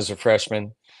came as a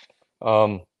freshman.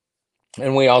 And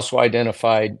we also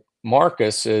identified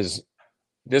Marcus as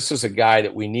this is a guy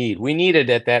that we need. We needed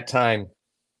at that time,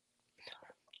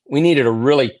 we needed a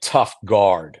really tough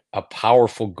guard, a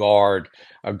powerful guard,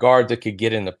 a guard that could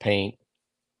get in the paint,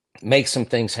 make some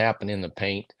things happen in the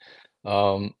paint.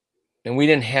 And we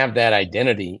didn't have that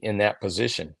identity in that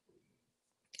position.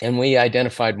 And we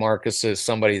identified Marcus as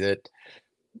somebody that,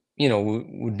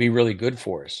 would be really good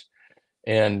for us.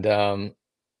 And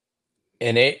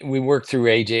we worked through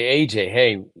AJ,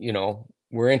 hey,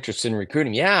 we're interested in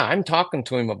recruiting. Yeah, I'm talking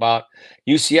to him about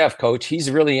UCF, Coach.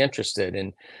 He's really interested.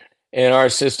 And our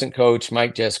assistant coach,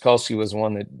 Mike Jaskulski, was the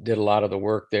one that did a lot of the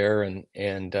work there. And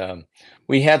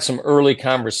we had some early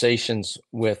conversations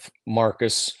with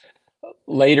Marcus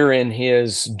later in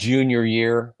his junior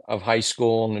year of high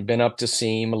school, and had been up to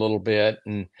see him a little bit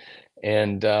and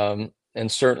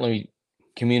certainly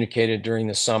communicated during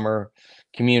the summer.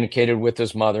 communicated with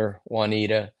his mother,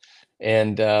 Juanita.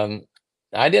 And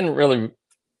I didn't really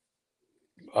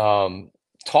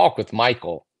talk with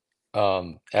Michael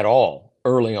at all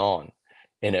early on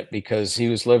in it, because he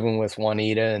was living with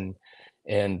Juanita,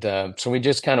 and so we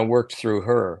just kind of worked through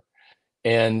her.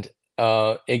 And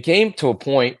it came to a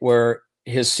point where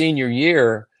his senior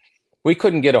year, we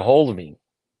couldn't get a hold of him.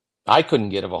 I couldn't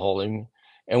get a hold of him,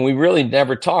 and we really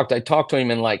never talked. I talked to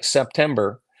him in like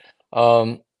September,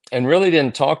 and really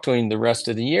didn't talk to him the rest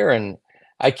of the year. And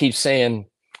I keep saying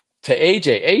to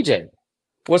AJ,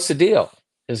 what's the deal?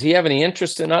 Does he have any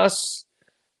interest in us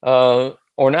or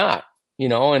not? You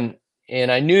know,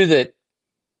 and I knew that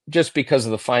just because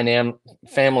of the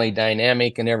family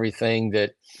dynamic and everything,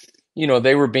 that, you know,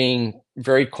 they were being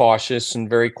very cautious and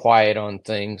very quiet on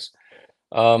things.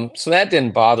 So that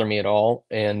didn't bother me at all.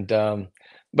 And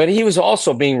but he was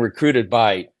also being recruited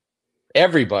by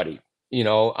everybody. You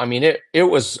know, I mean, it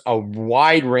was a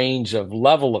wide range of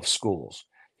level of schools.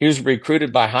 He was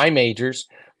recruited by high majors,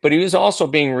 but he was also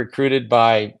being recruited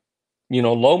by, you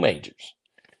know, low majors.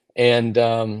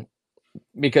 And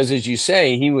because, as you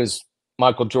say, he was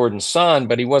Michael Jordan's son,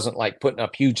 but he wasn't like putting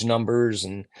up huge numbers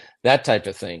and that type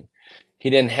of thing. He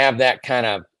didn't have that kind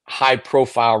of high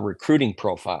profile recruiting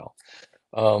profile.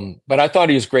 But I thought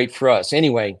he was great for us.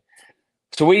 Anyway,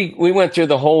 so we went through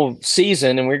the whole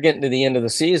season, and we're getting to the end of the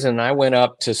season. I went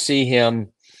up to see him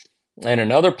and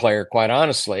another player, quite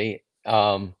honestly,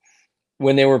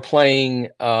 when they were playing,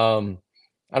 I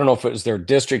don't know if it was their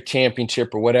district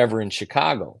championship or whatever in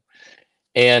Chicago.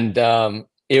 And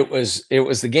it was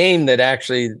the game that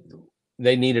actually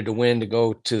they needed to win to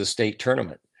go to the state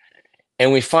tournament.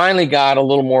 And we finally got a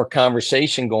little more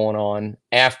conversation going on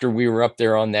after we were up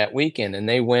there on that weekend. And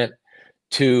they went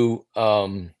to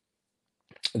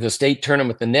the state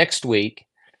tournament the next week.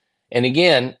 And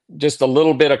again, just a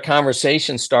little bit of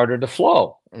conversation started to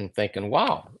flow. I'm thinking,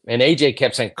 wow. And AJ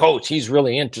kept saying, Coach, he's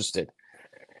really interested.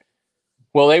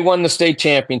 Well, they won the state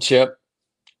championship.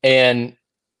 And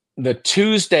the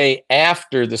Tuesday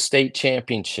after the state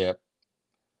championship,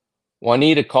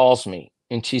 Juanita calls me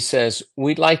and she says,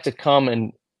 we'd like to come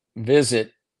and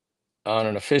visit on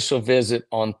an official visit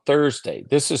on Thursday.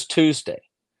 This is Tuesday.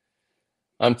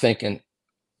 I'm thinking,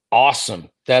 awesome.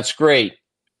 That's great.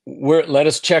 Let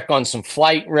us check on some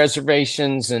flight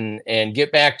reservations and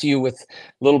get back to you with a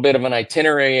little bit of an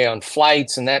itinerary on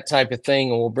flights and that type of thing.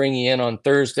 And we'll bring you in on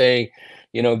Thursday,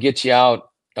 you know, get you out,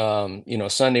 you know,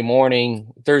 Sunday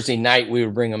morning. Thursday night, we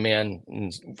would bring them in,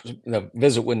 and the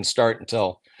visit wouldn't start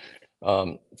until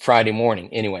Friday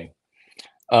morning anyway.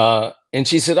 And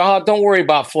she said, oh, don't worry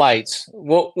about flights.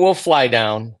 We'll fly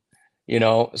down, you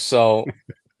know. So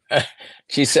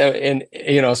she said, and,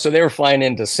 you know, so they were flying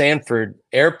into Sanford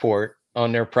Airport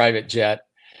on their private jet.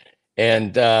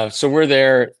 And so we're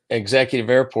there, Executive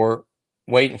Airport,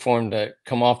 waiting for him to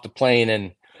come off the plane.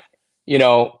 And, you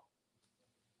know,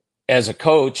 as a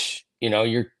coach, you know,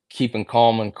 you're keeping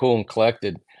calm and cool and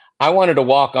collected. I wanted to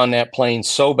walk on that plane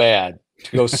so bad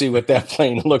to go see what that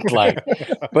plane looked like,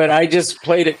 but I just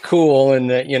played it cool.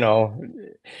 And, you know,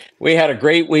 we had a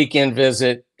great weekend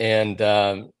visit. And,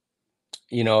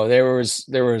 you know, there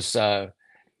was,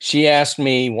 she asked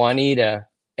me, Juanita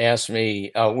asked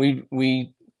me,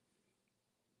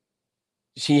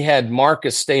 she had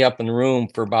Marcus stay up in the room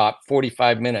for about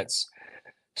 45 minutes.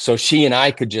 So she and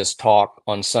I could just talk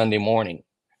on Sunday morning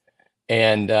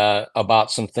and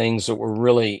about some things that were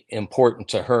really important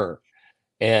to her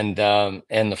and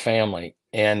the family.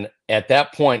 And at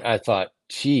that point, I thought,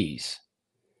 geez,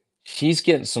 she's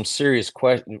getting some serious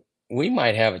questions. We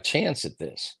might have a chance at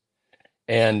this.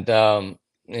 And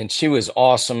she was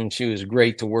awesome. She was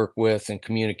great to work with and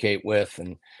communicate with.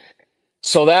 And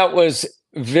so that was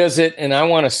visit. And I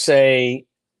want to say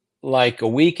like a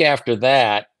week after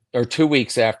that, or 2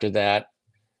 weeks after that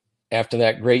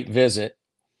great visit,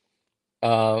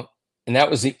 and that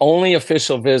was the only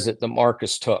official visit that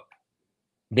Marcus took,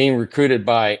 being recruited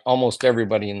by almost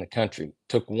everybody in the country,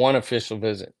 took one official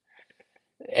visit.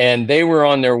 And they were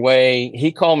on their way.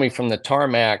 He called me from the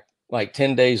tarmac like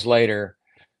 10 days later,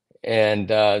 and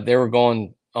they were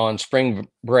going on spring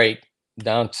break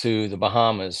down to the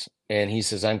Bahamas. And he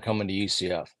says, I'm coming to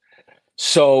UCF.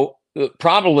 So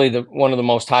probably one of the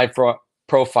most high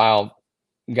profile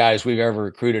guys we've ever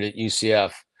recruited at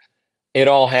UCF. It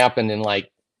all happened in like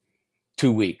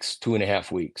 2 weeks,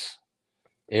 2.5 weeks.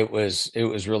 It was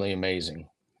really amazing.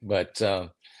 But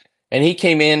and he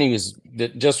came in, he was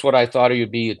just what I thought he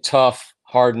would be: a tough,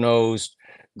 hard-nosed,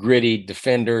 gritty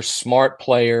defender, smart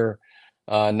player,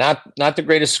 not the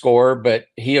greatest scorer, but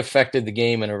he affected the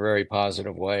game in a very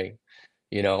positive way,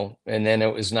 you know. And then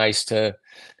it was nice to,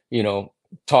 you know,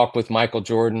 talk with Michael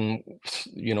Jordan,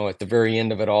 at the very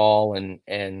end of it all,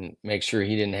 and make sure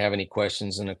he didn't have any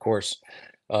questions. And of course,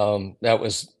 that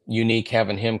was unique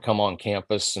having him come on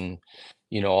campus, and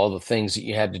all the things that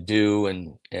you had to do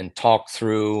and talk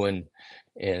through,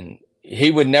 and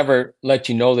he would never let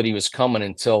you know that he was coming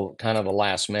until kind of the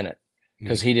last minute,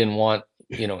 because he didn't want,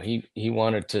 he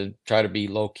wanted to try to be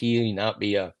low key, not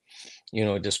be a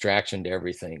distraction to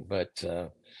everything. But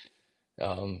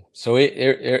so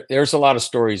there's a lot of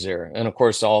stories there, and of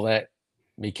course all that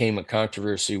became a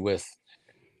controversy with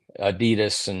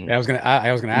Adidas and I was gonna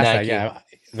ask Nike. that. Yeah,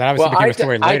 that obviously became a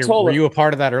story later. Were you a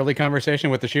part of that early conversation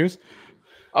with the shoes?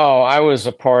 Oh, I was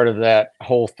a part of that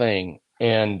whole thing,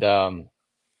 and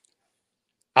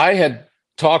I had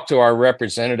talked to our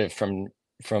representative from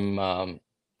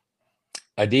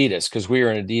Adidas, because we were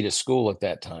an Adidas school at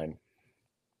that time,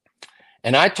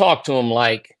 and I talked to him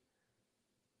like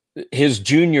his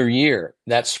junior year,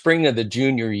 that spring of the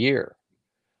junior year.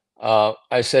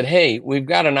 I said, hey, we've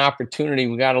got an opportunity.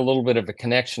 We got a little bit of a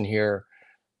connection here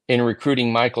in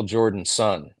recruiting Michael Jordan's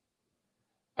son.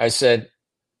 I said,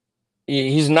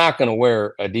 he's not going to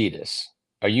wear Adidas.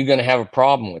 Are you going to have a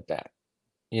problem with that?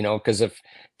 Because if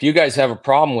you guys have a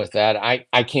problem with that,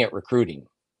 I can't recruit him.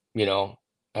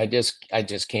 I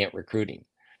just can't recruit him.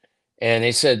 And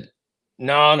they said,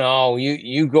 no,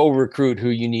 you go recruit who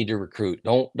you need to recruit.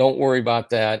 Don't worry about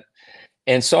that.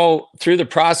 And so through the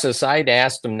process, I'd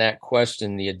asked them that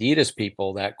question, the Adidas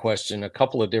people, that question a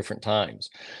couple of different times.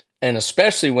 And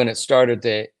especially when it started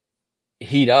to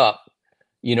heat up,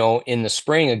 in the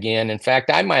spring again. In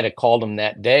fact, I might have called him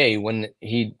that day when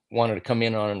he wanted to come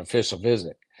in on an official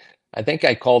visit. I think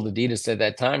I called Adidas at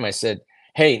that time. I said,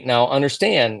 hey, now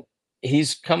understand,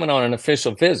 he's coming on an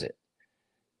official visit.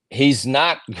 He's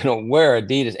not going to wear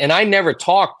Adidas. And I never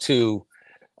talked to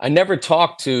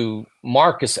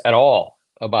Marcus at all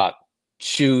about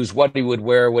shoes, what he would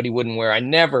wear, what he wouldn't wear.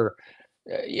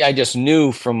 I just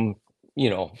knew from,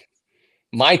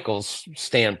 Michael's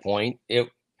standpoint,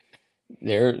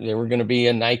 there were going to be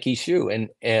a Nike shoe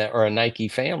or a Nike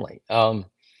family. And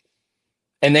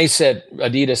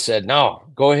Adidas said, no,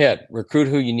 go ahead, recruit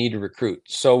who you need to recruit.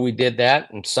 So we did that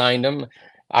and signed him.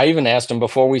 I even asked him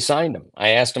before we signed him. I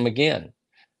asked him again.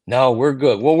 No, we're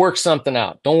good. We'll work something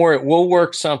out. Don't worry. We'll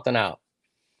work something out.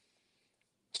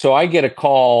 So I get a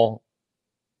call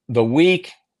the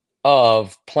week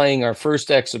of playing our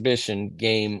first exhibition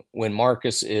game when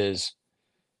Marcus is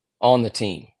on the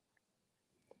team.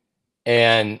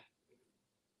 And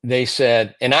they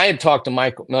said, and I had talked to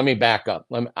Michael. Let me back up.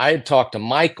 I had talked to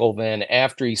Michael then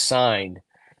after he signed.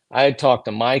 I had talked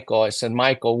to Michael. I said,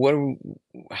 Michael,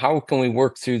 how can we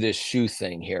work through this shoe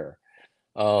thing here?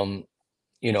 We're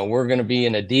going to be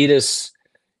in Adidas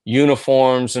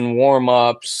uniforms and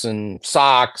warm-ups and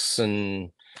socks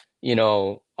and,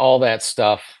 all that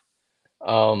stuff.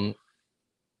 What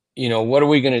are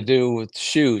we going to do with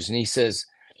shoes? And he says,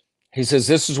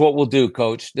 this is what we'll do,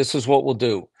 coach. This is what we'll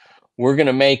do. We're going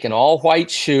to make an all white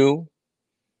shoe.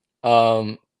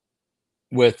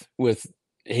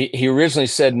 He originally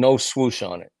said no swoosh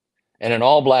on it, and an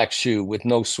all black shoe with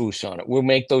no swoosh on it. We'll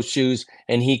make those shoes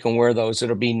and he can wear those.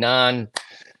 It'll be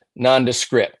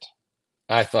nondescript.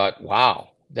 I thought, wow,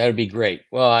 that'd be great.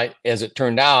 Well, as it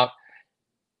turned out,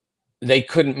 they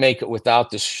couldn't make it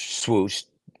without the swoosh,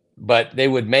 but they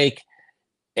would make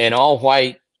an all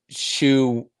white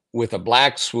shoe with a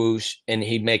black swoosh, and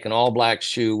he'd make an all black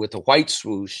shoe with a white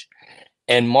swoosh.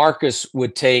 And Marcus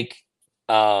would take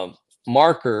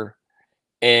marker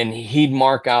and he'd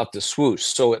mark out the swoosh.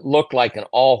 So it looked like an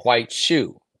all white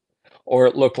shoe, or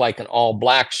it looked like an all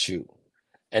black shoe.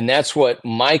 And that's what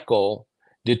Michael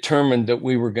determined that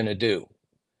we were going to do.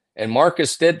 And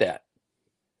Marcus did that.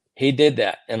 He did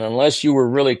that. And unless you were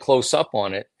really close up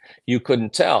on it, you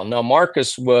couldn't tell. Now,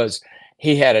 Marcus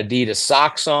he had Adidas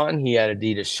socks on, he had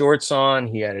Adidas shorts on,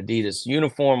 he had Adidas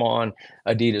uniform on,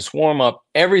 Adidas warm-up.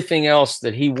 Everything else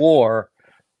that he wore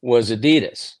was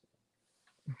Adidas,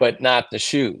 but not the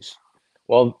shoes.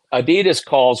 Well, Adidas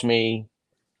calls me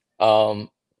the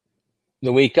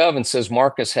week of and says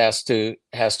Marcus has to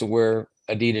wear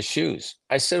Adidas shoes.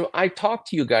 I said, I talked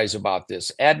to you guys about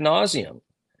this ad nauseum.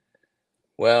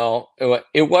 Well,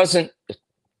 it wasn't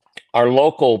our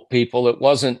local people. It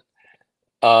wasn't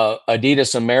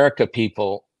Adidas America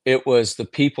people. It was the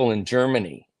people in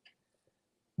Germany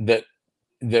that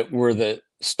were the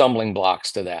stumbling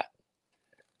blocks to that.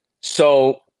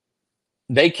 So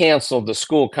they canceled the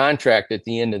school contract at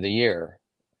the end of the year,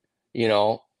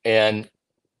 and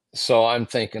so I'm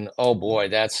thinking, oh boy,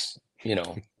 that's,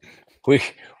 we're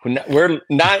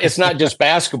not, it's not just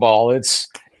basketball, it's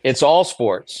all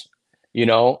sports,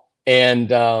 and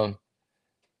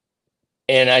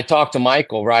And I talked to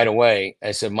Michael right away.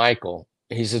 I said, Michael,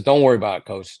 he says, don't worry about it,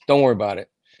 coach. Don't worry about it.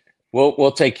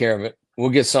 We'll take care of it.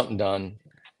 We'll get something done.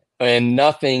 And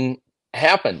nothing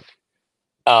happened.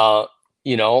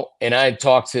 You know, and I had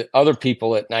talked to other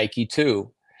people at Nike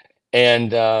too.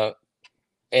 And they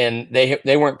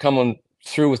weren't coming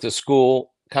through with the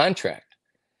school contract.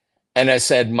 And I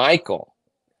said, Michael,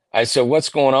 I said, what's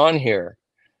going on here?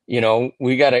 You know,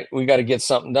 we gotta get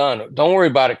something done. Don't worry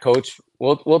about it, coach.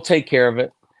 We'll take care of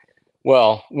it.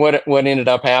 Well, what ended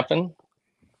up happening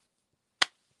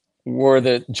were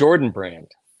the Jordan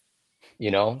brand, you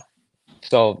know,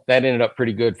 so that ended up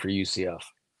pretty good for UCF.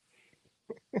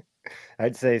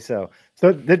 I'd say so.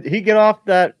 So did he get off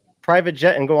that private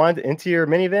jet and go on into your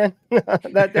minivan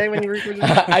that day when you recruited?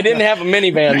 I didn't have a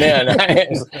minivan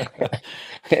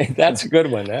then. That's a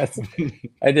good one.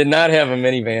 I did not have a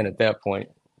minivan at that point.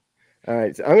 All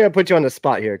right, so I'm going to put you on the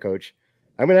spot here, Coach.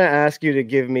 I'm going to ask you to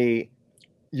give me,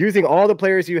 using all the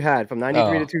players you had from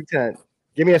 93 to 210,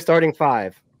 give me a starting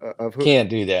five of who. Can't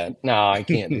do that. No, I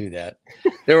can't do that.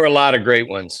 There were a lot of great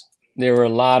ones. There were a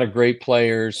lot of great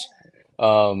players.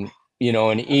 You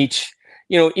know, and each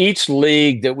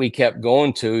league that we kept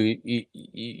going to,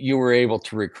 you were able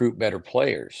to recruit better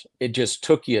players. It just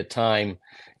took you a time,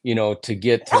 you know, to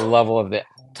get to the level of the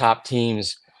top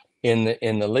teams in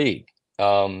the league.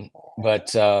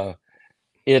 But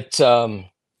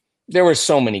there were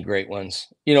so many great ones.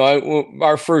 You know,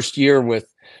 our first year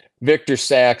with Victor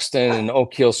Saxton and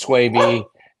O'Keel Swaby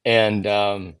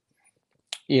and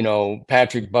you know,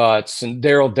 Patrick Butts and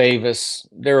Daryl Davis.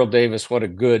 Daryl Davis, what a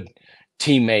good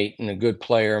teammate and a good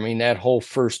player. I mean, that whole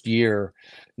first year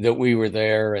that we were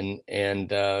there, and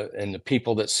the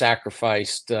people that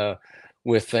sacrificed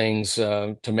with things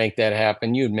to make that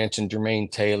happen. You had mentioned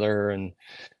Jermaine Taylor, and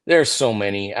there's so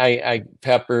many.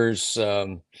 Peppers,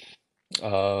 you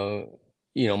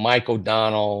know, Mike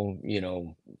O'Donnell. You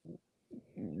know,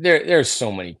 there's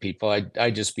so many people.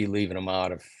 I'd just be leaving them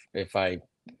out if I,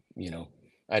 you know,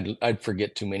 I'd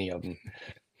forget too many of them.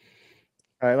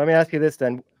 All right, let me ask you this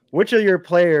then. Which of your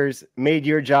players made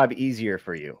your job easier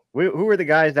for you? Who were the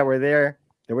guys that were there?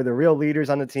 That were the real leaders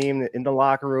on the team in the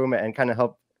locker room and kind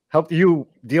of helped you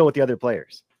deal with the other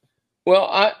players?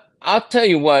 Well, I'll tell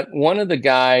you what, one of the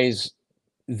guys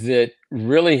that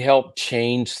really helped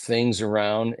change things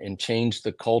around and change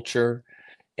the culture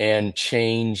and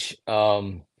change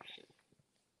the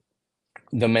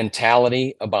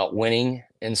mentality about winning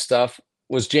and stuff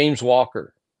was James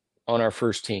Walker on our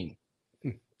first team.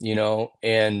 You know,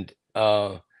 and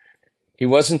he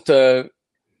wasn't you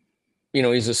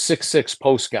know, he's a 6'6"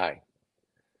 post guy,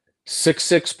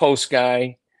 6'6" post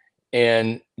guy,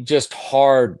 and just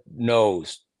hard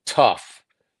nosed, tough,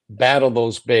 battle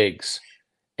those bigs.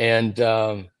 And,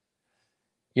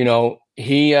 you know,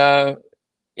 he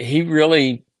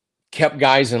really kept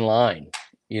guys in line,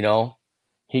 you know,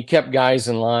 he kept guys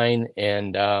in line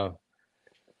and,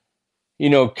 you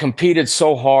know, competed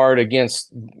so hard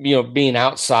against, you know, being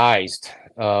outsized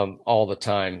all the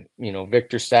time. You know,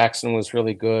 Victor Saxton was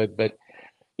really good, but,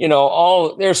 you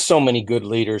know, there's so many good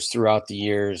leaders throughout the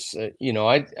years. You know,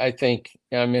 I think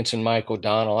I mentioned Mike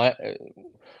O'Donnell.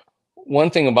 One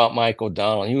thing about Mike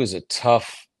O'Donnell, he was a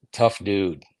tough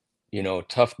dude, you know,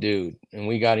 tough dude. And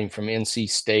we got him from NC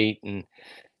State and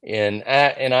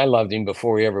I loved him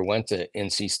before he ever went to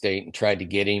NC State and tried to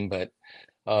get him. But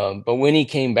when he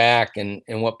came back and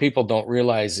what people don't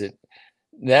realize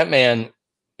that man,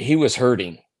 he was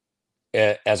hurting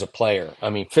as a player. I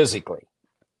mean, physically,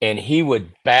 and he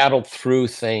would battle through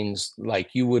things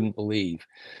like you wouldn't believe,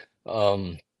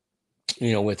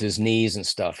 you know, with his knees and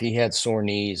stuff. He had sore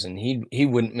knees and he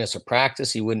wouldn't miss a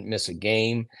practice. He wouldn't miss a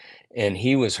game and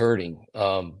he was hurting.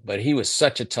 But he was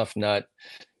such a tough nut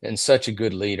and such a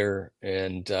good leader.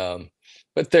 And,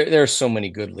 but there are so many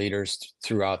good leaders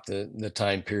throughout the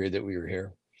time period that we were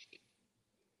here.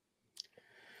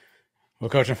 Well,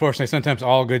 Coach, unfortunately, sometimes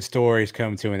all good stories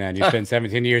come to an end. You spent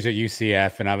 17 years at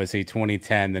UCF, and obviously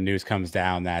 2010, the news comes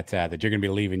down that you're going to be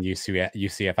leaving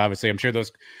UCF. Obviously, I'm sure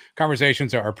those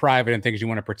conversations are private and things you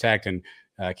want to protect. And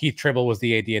Keith Tribble was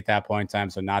the AD at that point in time,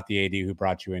 so not the AD who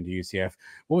brought you into UCF.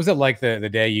 What was it like the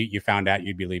day you found out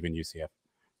you'd be leaving UCF?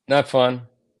 Not fun,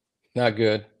 not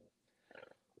good.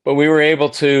 But we were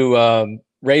able to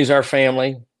raise our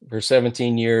family for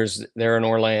 17 years there in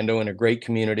Orlando in a great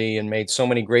community and made so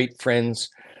many great friends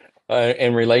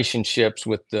and relationships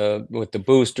with the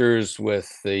boosters, with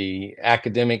the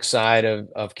academic side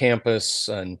of campus,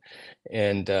 and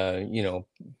you know,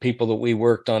 people that we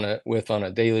worked with on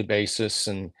a daily basis,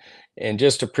 and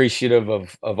just appreciative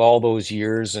of all those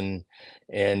years, and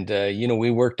you know,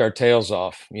 we worked our tails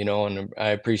off, you know, and I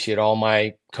appreciate all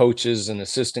my coaches and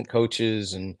assistant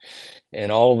coaches, and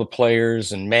all the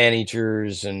players and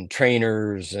managers and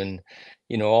trainers, and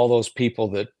you know, all those people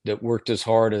that worked as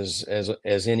hard as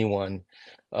anyone,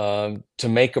 to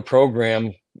make a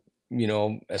program, you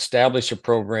know, establish a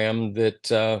program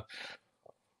that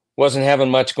wasn't having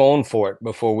much going for it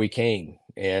before we came.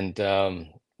 And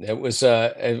it was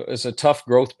a tough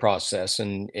growth process,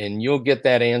 and you'll get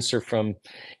that answer from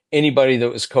anybody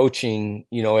that was coaching,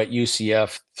 you know, at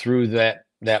UCF through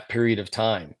that period of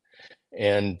time.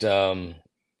 And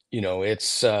you know,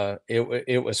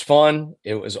 it was fun,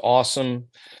 it was awesome.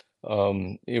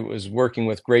 It was working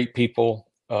with great people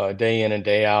day in and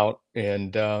day out,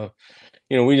 and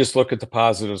you know, we just look at the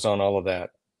positives on all of that,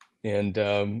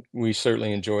 and we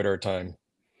certainly enjoyed our time.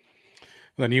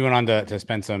 Then you went on to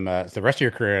spend some the rest of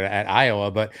your career at Iowa,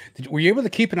 but were you able to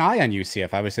keep an eye on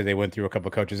UCF? Obviously, they went through a couple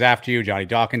of coaches after you. Johnny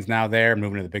Dawkins now there,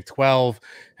 moving to the Big 12.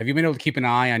 Have you been able to keep an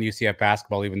eye on UCF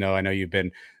basketball, even though I know you've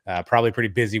been probably pretty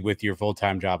busy with your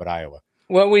full-time job at Iowa?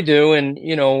 Well, we do, and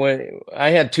you know, I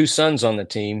had two sons on the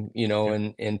team, you know,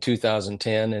 in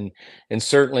 2010, and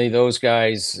certainly those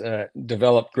guys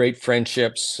developed great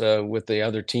friendships with the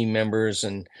other team members,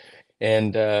 and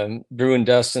Drew and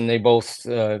Dustin, they both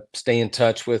stay in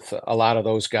touch with a lot of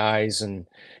those guys, and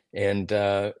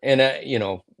you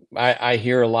know, I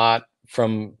hear a lot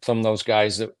from those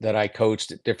guys that I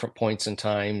coached at different points in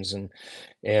times, and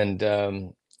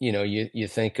you know, you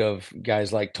think of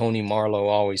guys like Tony Marlowe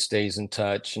always stays in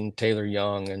touch, and Taylor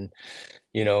Young, and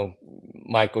you know,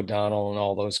 Mike O'Donnell, and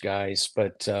all those guys.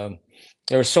 But there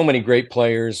were so many great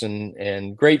players,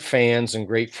 and great fans, and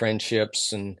great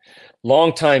friendships, and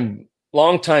longtime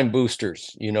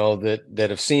boosters, you know, that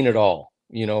have seen it all,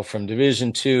 you know, from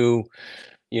Division II,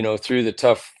 you know, through the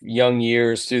tough young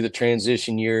years, through the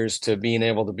transition years, to being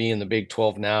able to be in the Big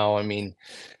 12 now. I mean,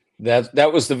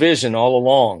 that was the vision all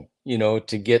along, you know,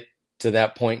 to get to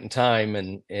that point in time,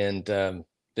 and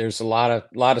there's a lot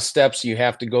of steps you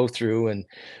have to go through, and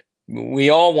we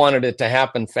all wanted it to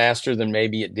happen faster than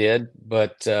maybe it did,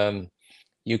 but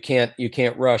you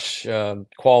can't rush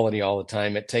quality all the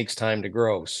time. It takes time to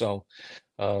grow. So,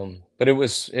 but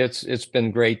it's been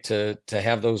great to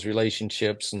have those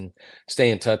relationships and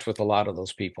stay in touch with a lot of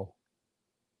those people.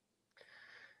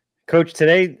 Coach,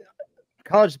 today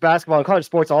college basketball and college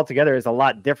sports altogether is a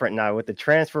lot different now with the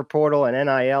transfer portal and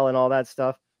NIL and all that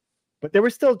stuff. But there were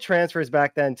still transfers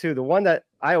back then too. The one that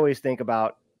I always think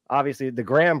about, obviously, the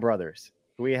Graham brothers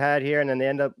who we had here, and then they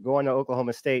end up going to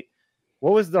Oklahoma State.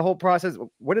 What was the whole process?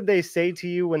 What did they say to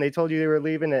you when they told you they were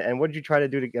leaving, and what did you try to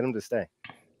do to get them to stay?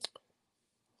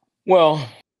 Well,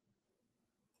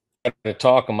 to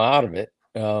talk them out of it,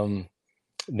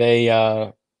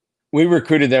 we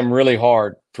recruited them really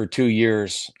hard for 2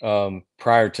 years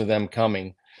prior to them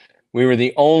coming. We were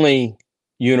the only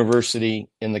university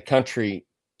in the country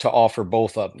to offer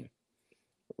both of them.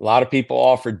 A lot of people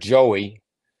offered Joey,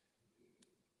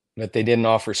 but they didn't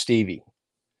offer Stevie.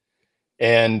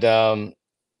 And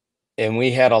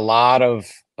we had a lot of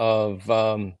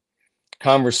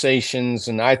conversations,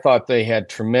 and I thought they had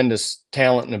tremendous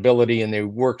talent and ability, and they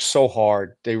worked so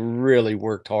hard. They really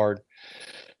worked hard.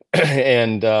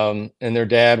 And their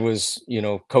dad was, you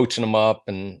know, coaching them up,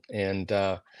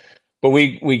 but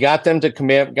we got them to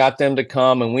commit, got them to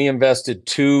come, and we invested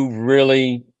 2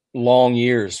 really long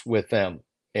years with them.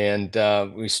 And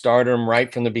we started them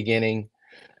right from the beginning.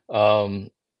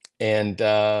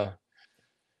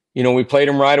 You know, we played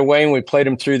them right away, and we played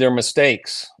them through their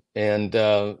mistakes, and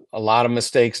a lot of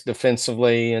mistakes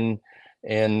defensively, and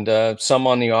some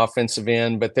on the offensive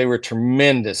end, but they were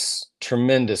tremendous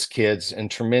kids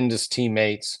and tremendous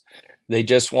teammates. They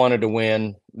just wanted to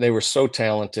win. They were so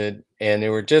talented, and they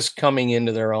were just coming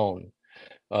into their own.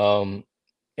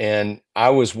 And I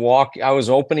was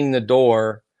opening the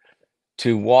door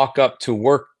to walk up to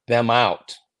work them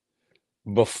out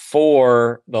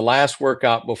before the last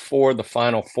workout, before the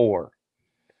Final Four.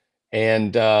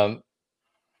 And Dad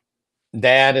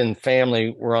and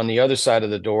family were on the other side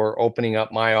of the door, opening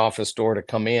up my office door to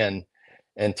come in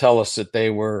and tell us that they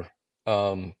were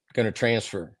going to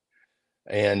transfer.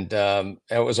 And that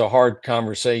was a hard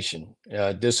conversation,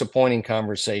 disappointing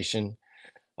conversation.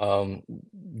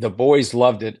 The boys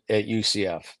loved it at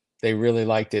UCF. They really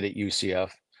liked it at UCF.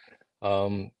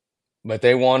 But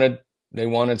they wanted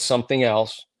something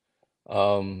else.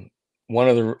 one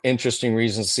of the interesting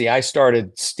reasons, see, I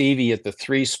started Stevie at the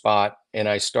 3 spot, and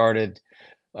I started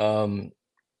Joey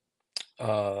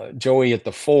at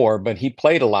the 4, but he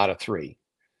played a lot of 3.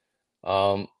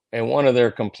 And one of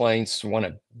their complaints, one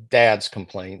of Dad's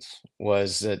complaints,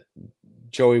 was that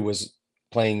Joey was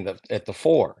playing at the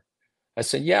 4. I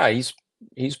said, yeah, he's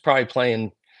probably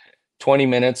playing 20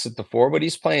 minutes at the 4, but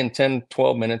he's playing 10,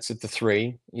 12 minutes at the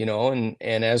 3, you know,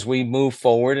 and as we move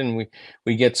forward and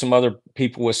we get some other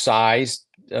people with size,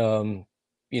 you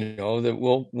know, that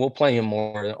we'll play him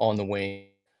more on the wing,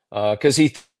 because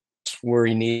he's where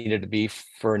he needed to be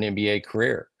for an NBA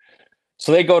career.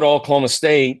 So they go to Oklahoma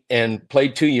State and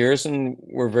played 2 years and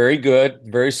were very good,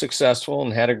 very successful,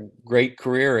 and had a great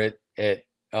career at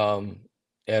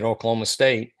Oklahoma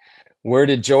State. Where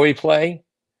did Joey play?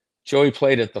 Joey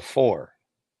played at the 4,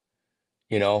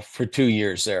 you know, for 2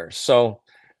 years there. So,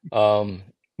 but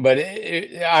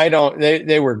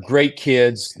they were great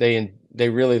kids. They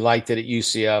really liked it at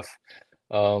UCF.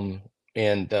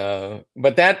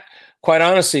 But that, quite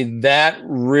honestly, that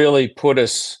really put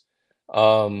us,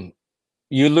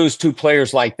 you lose 2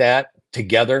 players like that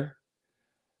together,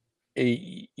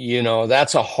 you know,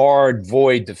 that's a hard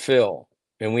void to fill.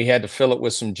 And we had to fill it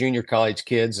with some junior college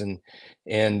kids, and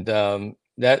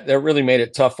that really made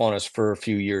it tough on us for a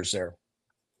few years there.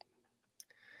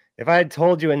 If I had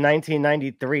told you in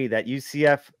 1993 that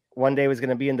UCF one day was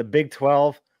going to be in the Big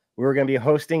 12, we were going to be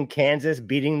hosting Kansas,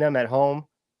 beating them at home,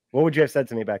 what would you have said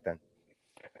to me back then?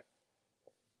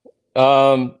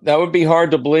 That would be hard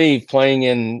to believe, playing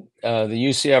in the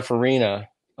UCF arena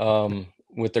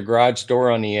with the garage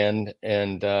door on the end,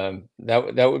 and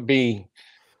that would be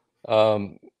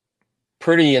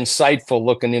pretty insightful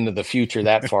looking into the future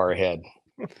that far ahead.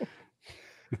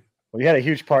 Well, you had a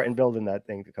huge part in building that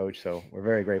thing, Coach, so we're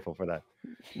very grateful for that.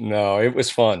 No, it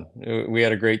was fun. We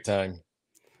had a great time.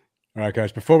 All right,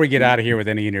 Coach, before we get out of here with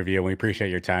any interview, we appreciate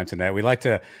your time tonight. We like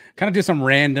to kind of do some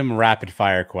random rapid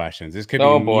fire questions. This could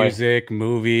be music,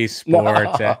 movies,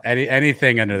 sports,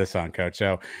 anything under the sun, Coach.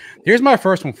 So here's my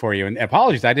first one for you. And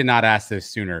apologies, I did not ask this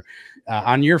sooner.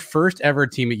 On your first ever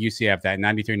team at UCF, that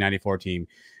 93-94 team,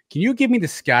 can you give me the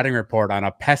scouting report on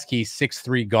a pesky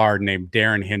 6'3" guard named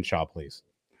Darren Hinshaw, please?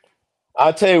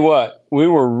 I'll tell you what, we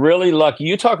were really lucky.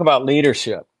 You talk about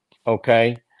leadership,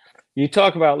 okay? You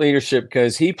talk about leadership,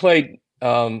 because he played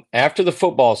after the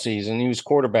football season. He was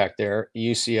quarterback there at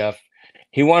UCF.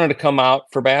 He wanted to come out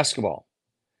for basketball.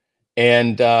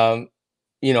 And,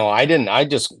 you know, I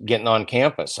just getting on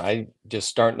campus. I just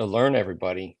starting to learn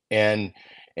everybody. And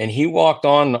he walked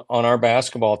on our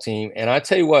basketball team. And I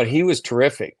tell you what, he was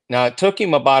terrific. Now, it took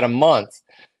him about a month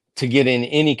to get in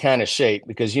any kind of shape,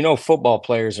 because, you know, football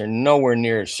players are nowhere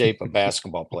near the shape of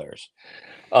basketball players.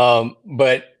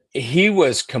 But he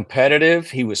was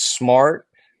competitive. He was smart.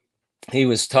 He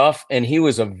was tough, and he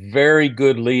was a very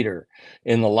good leader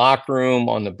in the locker room,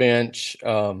 on the bench.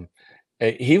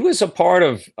 He was a part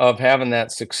of having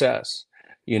that success,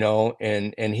 you know,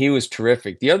 and he was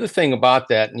terrific. The other thing about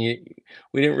that, and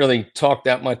we didn't really talk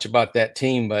that much about that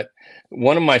team, but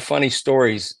one of my funny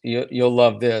stories, you'll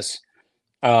love this.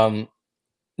 Dan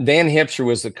Hipsher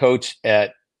was the coach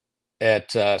at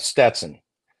Stetson.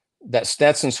 That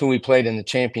Stetson's who we played in the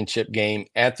championship game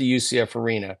at the UCF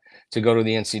arena to go to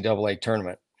the NCAA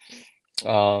tournament.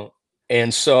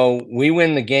 And so we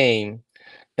win the game,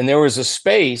 and there was a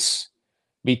space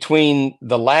between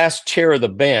the last chair of the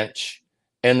bench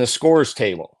and the scorer's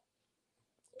table.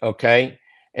 Okay.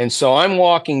 And so I'm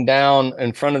walking down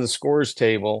in front of the scorer's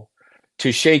table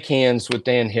to shake hands with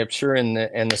Dan Hipsher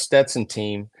and the Stetson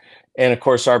team. And of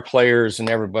course, our players and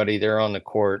everybody there on the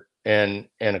court. And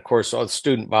of course, all the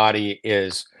student body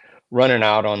is running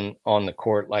out on the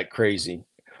court like crazy.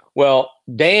 Well,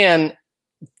 Dan,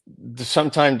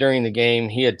 sometime during the game,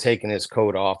 he had taken his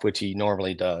coat off, which he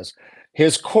normally does.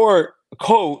 His sport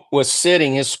coat was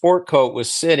sitting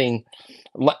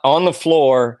on the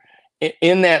floor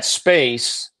in that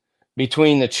space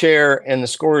between the chair and the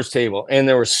scorer's table. And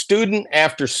there was student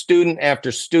after student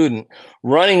after student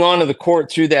running onto the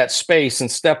court through that space and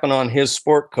stepping on his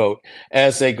sport coat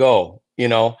as they go, you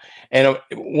know. And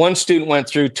one student went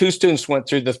through, 2 students went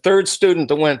through. The third student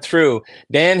that went through,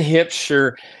 Dan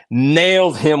Hipsher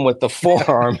nailed him with the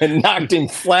forearm and knocked him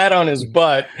flat on his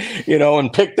butt, you know,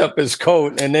 and picked up his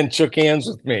coat and then shook hands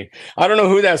with me. I don't know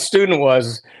who that student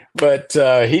was, but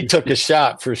he took a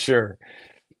shot for sure.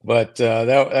 But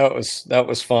that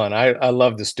was fun. I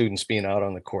love the students being out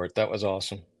on the court. That was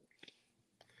awesome.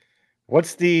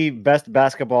 What's the best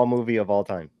basketball movie of all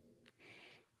time?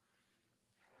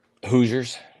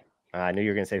 Hoosiers. I knew you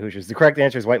were going to say Hoosiers. The correct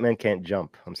answer is White Men Can't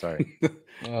Jump. I'm sorry.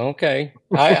 Okay.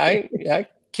 I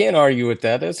Can't argue with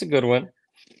that. That's a good one.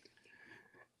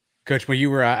 Coach, when you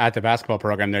were at the basketball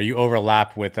program there, you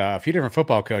overlapped with a few different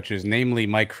football coaches, namely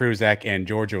Mike Kruzek and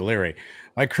George O'Leary.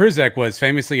 Mike Kruzek was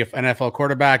famously an NFL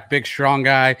quarterback, big, strong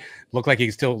guy, looked like he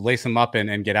could still lace him up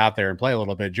and get out there and play a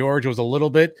little bit. George was a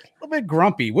little bit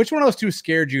grumpy. Which one of those two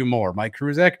scared you more, Mike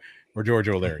Kruzek or George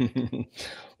O'Leary?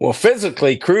 Well,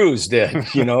 physically, Cruz did.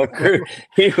 He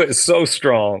was so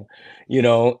strong,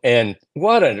 and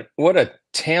what a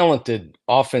talented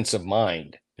offensive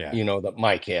mind. Yeah. That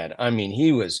Mike had. I mean,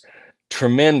 he was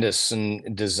tremendous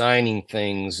in designing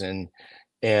things and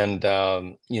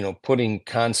putting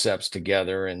concepts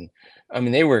together. And I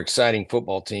mean, they were an exciting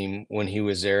football team when he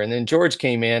was there. And then George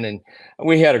came in, and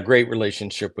we had a great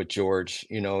relationship with George.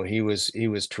 He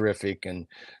was terrific. And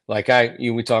like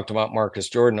we talked about Marcus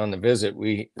Jordan on the visit.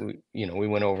 We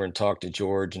went over and talked to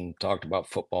George and talked about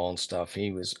football and stuff.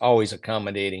 He was always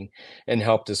accommodating and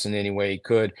helped us in any way he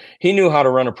could. He knew how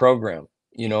to run a program.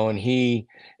 And he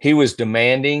was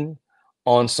demanding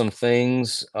on some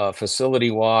things, facility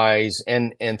wise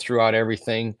and throughout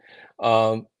everything.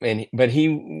 But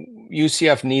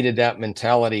UCF needed that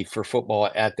mentality for football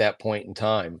at that point in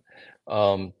time,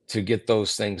 to get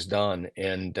those things done.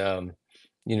 And,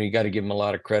 you got to give him a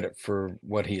lot of credit for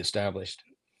what he established.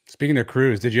 Speaking of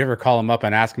Cruz, did you ever call him up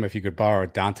and ask him if you could borrow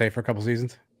Dante for a couple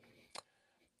seasons?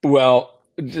 Well,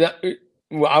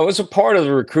 I was a part of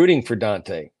the recruiting for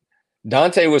Dante.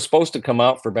 Dante was supposed to come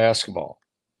out for basketball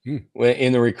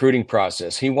in the recruiting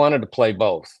process. He wanted to play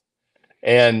both.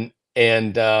 And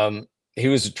he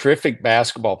was a terrific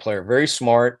basketball player, very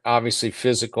smart, obviously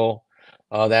physical,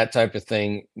 that type of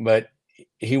thing. But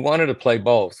he wanted to play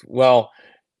both. Well,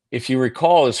 if you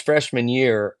recall his freshman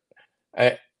year,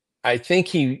 I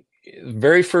think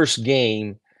very first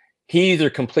game, he either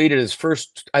completed his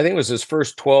first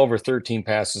 12 or 13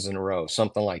 passes in a row,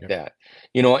 something like that.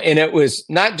 And it was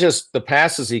not just the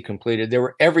passes he completed, there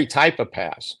were every type of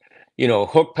pass,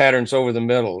 hook patterns over the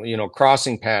middle,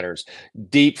 crossing patterns,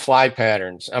 deep fly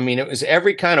patterns. I mean, it was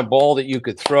every kind of ball that you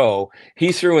could throw.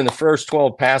 He threw in the first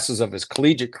 12 passes of his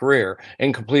collegiate career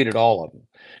and completed all of them.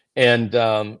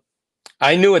 And,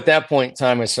 I knew at that point in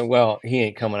time, I said, well, he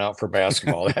ain't coming out for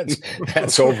basketball.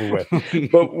 That's over with.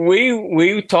 But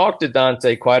we talked to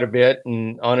Dante quite a bit.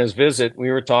 And on his visit,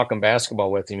 we were talking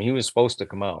basketball with him. He was supposed to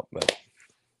come out, but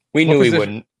we knew he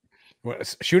wouldn't.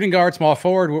 Shooting guard, small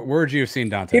forward, where'd you have seen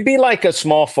Dante? He'd be like a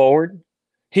small forward.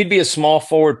 He'd be a small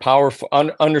forward,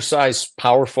 undersized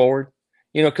power forward,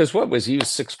 because he was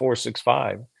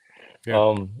 6'4",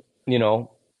 6'5". Yeah.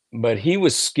 But he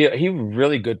was skilled. He was a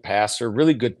really good passer,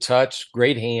 really good touch,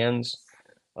 great hands.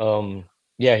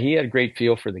 He had a great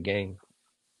feel for the game.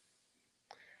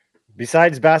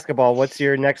 Besides basketball, what's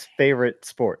your next favorite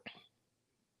sport?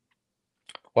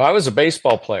 Well, I was a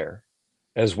baseball player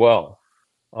as well.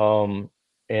 In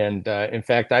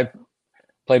fact, I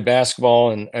played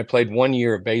basketball, and I played 1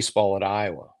 year of baseball at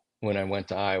Iowa when I went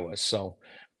to Iowa. So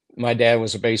my dad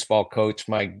was a baseball coach.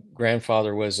 My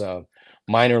grandfather was a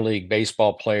minor league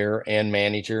baseball player and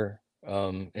manager.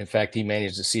 In fact, he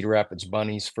managed the Cedar Rapids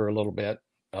Bunnies for a little bit.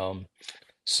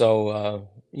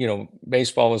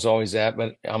 Baseball was always that,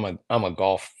 but I'm a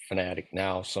golf fanatic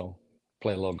now. So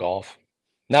play a little golf,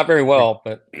 not very well,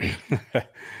 but.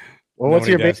 Well, what's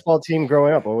your baseball team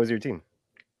growing up? What was your team?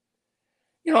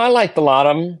 I liked a lot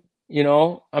of them,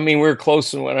 I mean, we were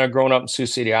close when I growing up in Sioux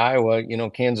City, Iowa,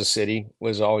 Kansas City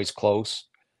was always close,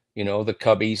 the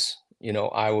Cubbies.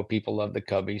 Iowa people love the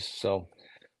Cubbies. So,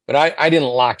 but I didn't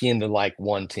lock into like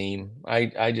one team.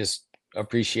 I just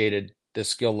appreciated the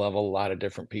skill level, a lot of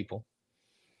different people.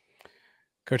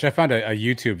 Coach, I found a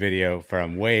YouTube video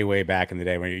from way back in the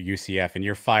day when you're UCF and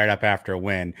you're fired up after a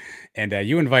win, and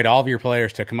you invite all of your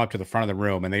players to come up to the front of the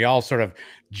room, and they all sort of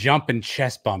jump and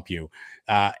chest bump you.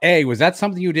 A, was that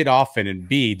something you did often? And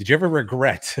B, did you ever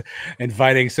regret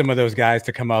inviting some of those guys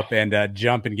to come up and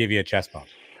jump and give you a chest bump?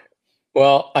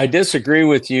 Well, I disagree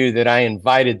with you that I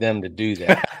invited them to do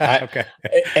that. Okay.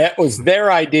 It was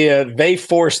their idea. They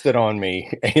forced it on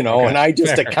me, and I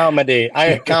just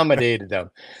accommodated them.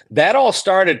 That all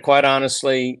started, quite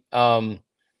honestly, when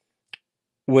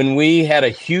we had a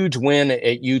huge win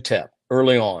at UTEP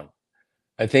early on.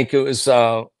 I think it was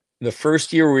the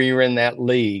first year we were in that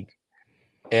league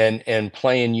and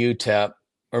playing UTEP,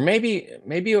 or maybe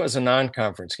it was a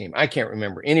non-conference game. I can't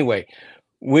remember. Anyway,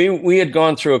 we had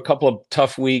gone through a couple of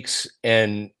tough weeks,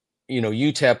 and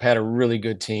UTEP had a really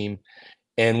good team,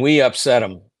 and we upset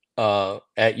them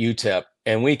at UTEP,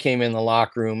 and we came in the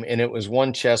locker room, and it was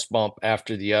one chest bump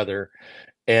after the other,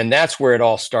 and that's where it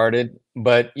all started.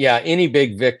 But yeah, any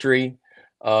big victory,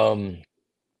 that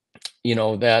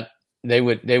they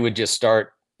would just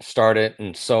start start it.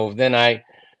 And so then I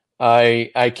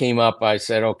came up, I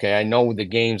said, okay, I know the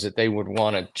games that they would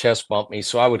want to chest bump me.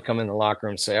 So I would come in the locker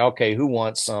room and say, okay, who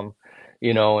wants some,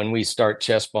 and we start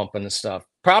chest bumping and stuff.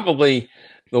 Probably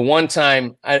the one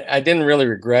time I didn't really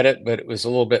regret it, but it was a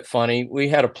little bit funny. We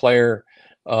had a player,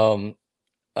 7'3"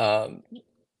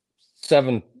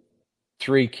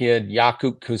 kid,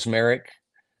 Jakub Kuzmarek,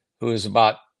 who is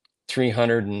about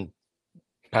 300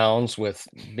 pounds with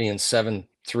being 7'3"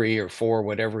 or 4,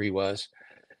 whatever he was.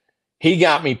 He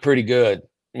got me pretty good,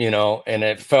 and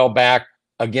it fell back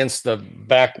against the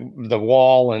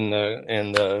wall and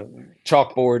the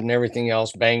chalkboard and everything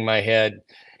else, banged my head.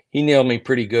 He nailed me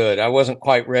pretty good. I wasn't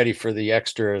quite ready for the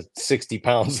extra 60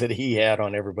 pounds that he had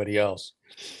on everybody else.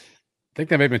 I think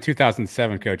that may have been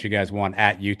 2007, Coach. You guys won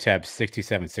at UTEP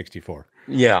 67-64.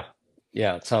 Yeah.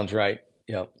 Yeah, it sounds right.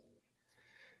 Yep.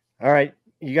 All right.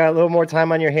 You got a little more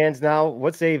time on your hands now.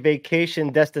 What's a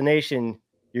vacation destination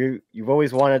you've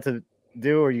always wanted to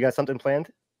do, or you got something planned?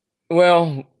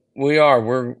 Well,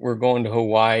 we're going to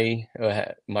Hawaii.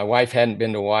 My wife hadn't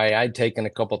been to Hawaii. I'd taken a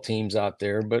couple teams out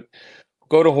there, but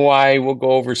go to Hawaii. We'll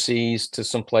go overseas to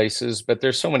some places, but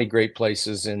there's so many great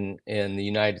places in the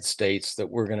United States that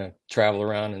we're going to travel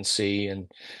around and see.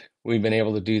 And we've been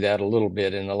able to do that a little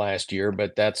bit in the last year,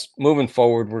 but that's moving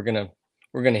forward. We're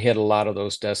going to hit a lot of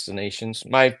those destinations.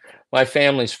 My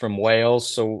family's from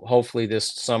Wales, so hopefully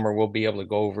this summer we'll be able to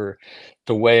go over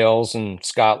to Wales and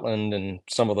Scotland and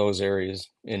some of those areas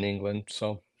in England.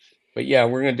 So, but yeah,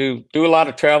 we're going to do a lot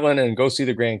of traveling and go see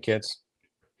the grandkids.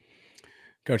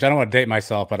 Coach, I don't want to date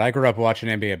myself, but I grew up watching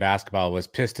NBA basketball. It was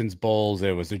Pistons Bulls.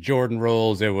 It was the Jordan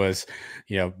rules. It was,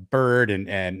 Bird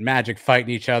and Magic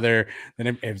fighting each other.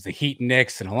 Then it was the Heat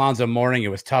Knicks and Alonzo Mourning. It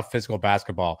was tough physical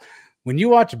basketball. When you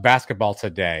watch basketball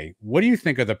today, what do you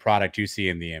think of the product you see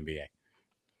in the NBA?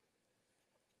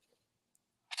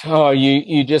 Oh,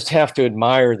 you just have to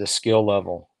admire the skill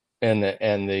level and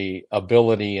the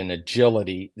ability and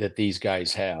agility that these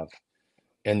guys have,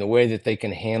 and the way that they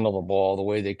can handle the ball, the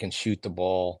way they can shoot the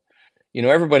ball.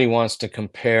 Everybody wants to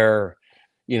compare,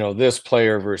 this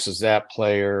player versus that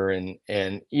player,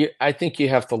 and I think you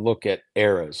have to look at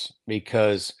eras,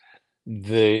 because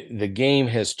the game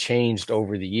has changed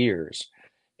over the years,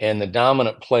 and the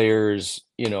dominant players,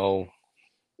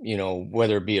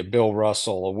 whether it be a Bill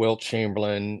Russell, a Wilt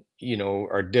Chamberlain,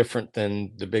 are different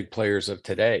than the big players of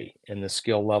today and the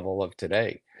skill level of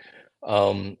today.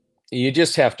 You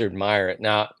just have to admire it.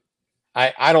 Now,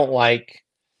 I don't like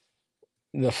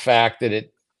the fact that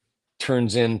it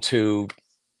turns into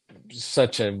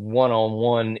such a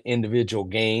one-on-one individual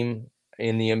game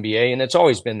in the NBA, and it's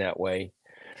always been that way.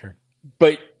 Sure.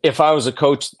 But if I was a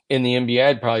coach in the NBA,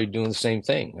 I'd probably be doing the same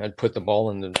thing. I'd put the ball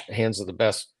in the hands of the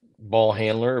best ball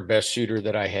handler or best shooter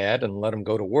that I had and let them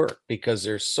go to work, because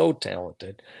they're so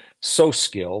talented, so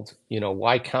skilled.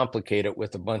 Why complicate it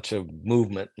with a bunch of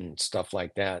movement and stuff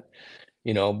like that?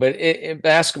 But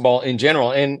basketball in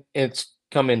general, and it's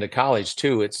come into college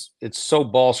too, it's so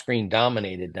ball screen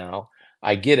dominated now.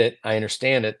 I get it. I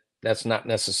understand it. That's not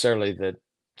necessarily the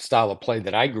style of play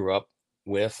that I grew up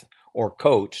with or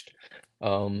coached.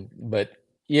 But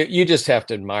you just have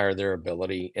to admire their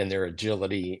ability and their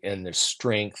agility and their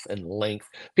strength and length.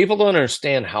 People don't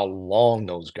understand how long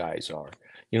those guys are.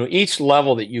 Each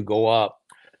level that you go up,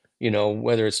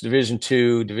 whether it's Division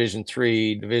II, Division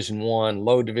III, Division I,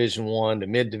 low Division I to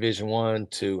mid Division I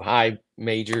to high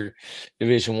major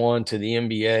Division I to the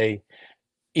NBA,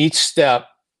 each step,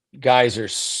 guys are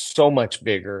so much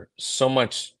bigger, so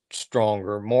much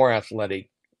stronger, more athletic,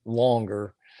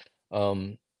 longer.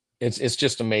 It's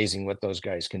just amazing what those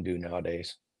guys can do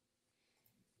nowadays.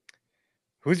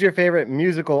 Who's your favorite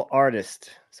musical artist?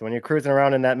 So when you're cruising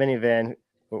around in that minivan,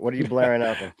 what are you blaring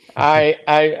up?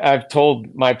 I've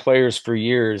told my players for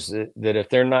years that if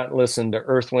they're not listening to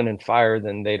Earth, Wind, and Fire,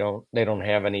 then they don't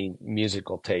have any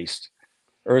musical taste.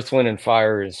 Earth, Wind, and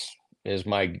Fire is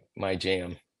my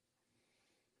jam.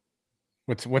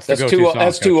 What's the go-to song?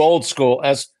 That's too old school.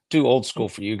 That's too old school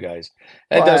for you guys.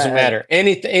 That doesn't matter.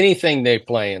 Anything they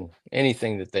play in,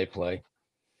 anything that they play.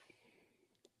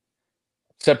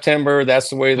 September, that's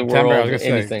the way of the world.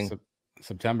 Anything.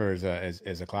 September is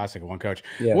a classic one, Coach.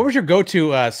 Yeah. What was your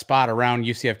go-to spot around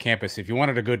UCF campus if you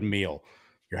wanted a good meal?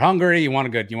 You're hungry, you want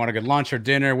a good lunch or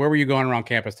dinner. Where were you going around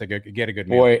campus to get a good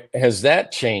meal? Boy, has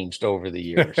that changed over the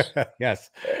years.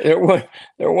 Yes. There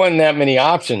wasn't that many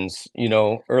options,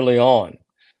 early on.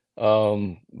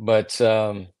 There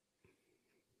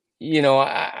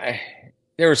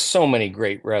were so many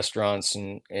great restaurants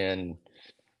and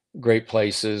great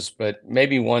places, but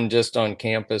maybe one just on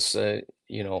campus,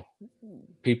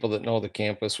 people that know the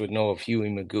campus would know of Huey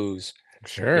Magoo's.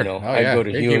 Sure. You know, Oh, I'd yeah. go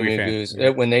to Big Huey Huey fan. Magoo's. Yeah.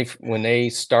 When they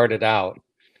started out,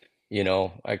 you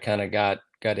know, I kind of got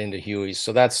into Huey's.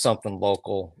 So that's something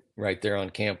local right there on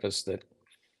campus that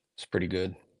is pretty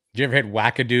good. Did you ever hit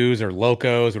wackadoos or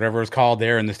locos, whatever it's called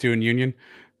there in the student union?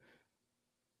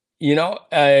 You know,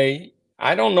 I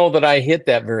don't know that I hit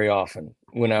that very often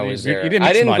when I was You there. didn't I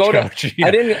mix didn't much, go to Coach. Yeah.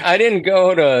 I didn't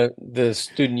go to the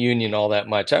student union all that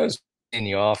much. I was in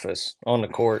the office on the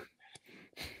court.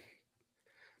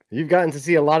 You've gotten to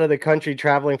see a lot of the country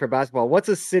traveling for basketball. What's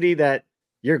a city that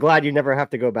you're glad you never have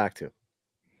to go back to?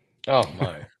 Oh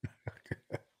my.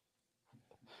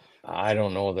 I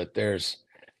don't know that there's,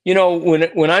 you know,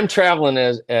 when I'm traveling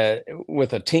as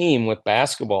with a team with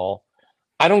basketball,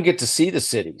 I don't get to see the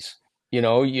cities. You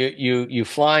know, you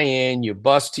fly in, you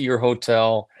bus to your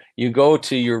hotel, you go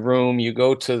to your room, you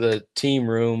go to the team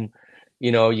room,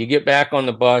 you know, you get back on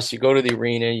the bus, you go to the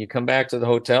arena, you come back to the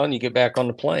hotel, and you get back on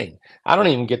the plane. I don't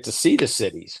even get to see the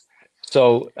cities.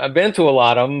 So I've been to a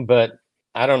lot of them, but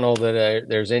I don't know that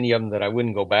there's any of them that I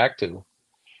wouldn't go back to.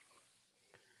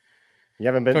 You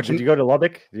haven't been? Coach, Did you go to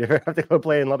Lubbock? Did you ever have to go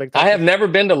play in Lubbock, I Texas? have never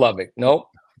been to Lubbock. Nope,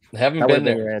 haven't That been would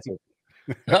have been there. your answer.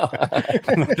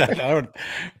 that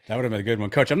would have been a good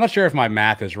one, Coach. I'm not sure if my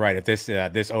math is right. If this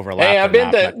overlaps. Hey, I've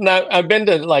been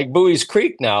to like Bowie's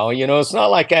Creek now. You know, it's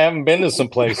not like I haven't been to some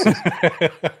places.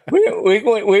 we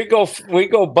go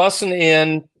bussing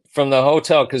in from the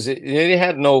hotel because it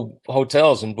had no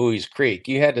hotels in Bowie's Creek.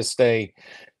 You had to stay,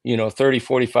 you know, 30,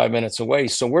 45 minutes away.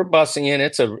 So we're bussing in.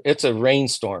 It's a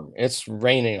rainstorm. It's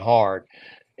raining hard,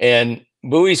 and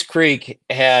Bowie's Creek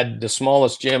had the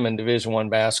smallest gym in Division I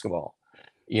basketball,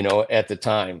 you know, at the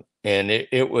time. And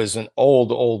it was an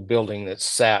old building that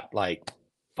sat like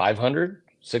 500,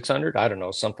 600, I don't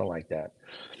know, something like that.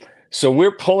 So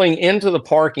we're pulling into the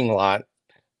parking lot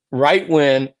right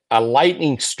when a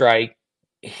lightning strike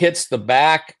hits the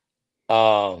back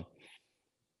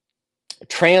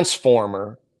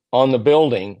transformer on the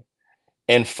building,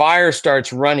 and fire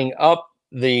starts running up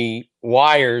the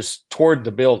wires toward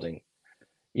the building,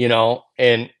 you know,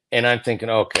 and I'm thinking,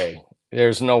 okay,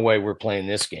 there's no way we're playing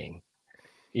this game,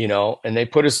 you know, and they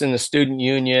put us in the student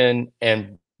union,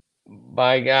 and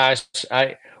by gosh,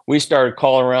 we started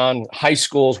calling around high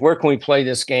schools. Where can we play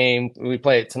this game? We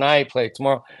play it tonight, play it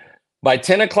tomorrow. By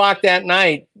 10 o'clock that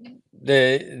night,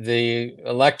 the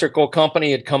electrical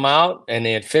company had come out and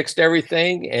they had fixed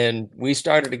everything, and we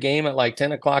started a game at like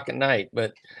 10 o'clock at night.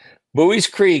 But Bowie's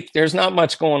Creek, there's not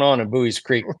much going on in Bowie's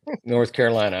Creek, North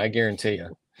Carolina, I guarantee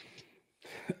you.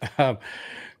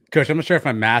 Coach, I'm not sure if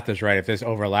my math is right, if this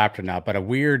overlapped or not, but a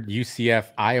weird UCF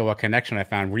Iowa connection I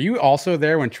found. Were you also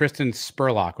there when Tristan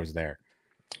Spurlock was there?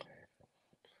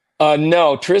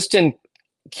 No, Tristan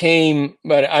came,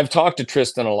 but I've talked to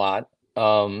Tristan a lot,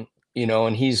 you know,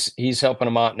 and he's helping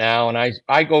him out now. And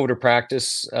I go over to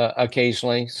practice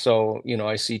occasionally. So, you know,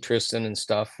 I see Tristan and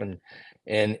stuff. And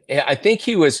I think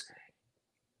he was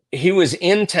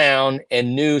in town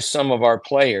and knew some of our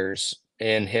players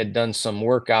and had done some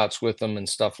workouts with them and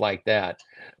stuff like that.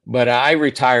 But I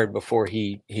retired before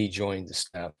he joined the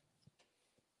staff.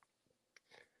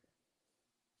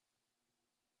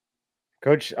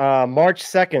 Coach, March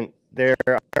 2nd, they're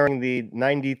hiring the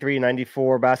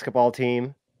 93-94 basketball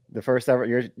team, the first ever,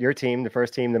 your team, the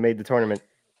first team that made the tournament.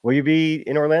 Will you be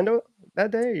in Orlando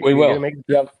that day? We will.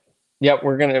 Yep.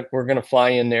 We're gonna fly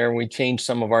in there. We changed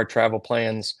some of our travel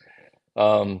plans.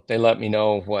 They let me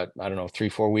know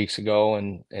 3-4 weeks ago,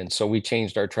 and so we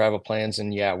changed our travel plans,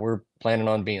 and yeah, we're planning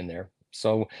on being there.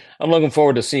 So I'm looking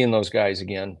forward to seeing those guys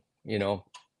again. You know,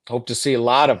 hope to see a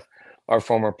lot of our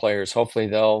former players. Hopefully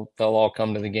they'll all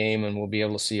come to the game, and we'll be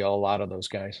able to see a lot of those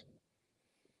guys.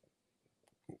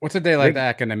 What's a day like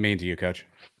that going to mean to you, Coach?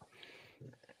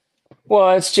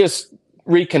 Well, it's just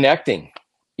reconnecting.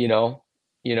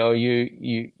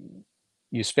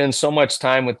 You spend so much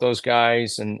time with those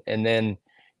guys, and then,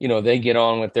 you know, they get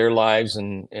on with their lives,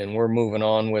 and we're moving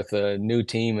on with a new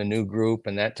team, a new group,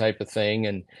 and that type of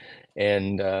thing.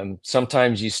 And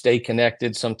sometimes you stay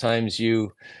connected. Sometimes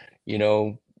you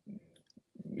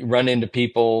run into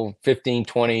people 15,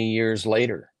 20 years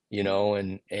later, you know,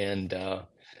 and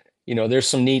you know, there's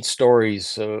some neat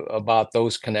stories about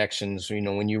those connections, you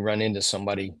know, when you run into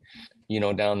somebody, you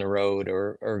know, down the road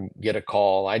or get a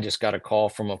call. I just got a call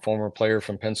from a former player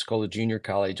from Pensacola Junior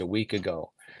College a week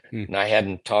ago. And I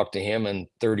hadn't talked to him in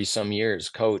 30 some years.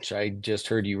 Coach, I just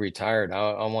heard you retired.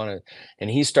 I want to, and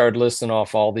he started listing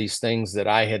off all these things that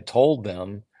I had told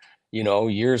them, you know,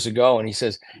 years ago. And he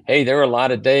says, hey, there were a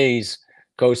lot of days,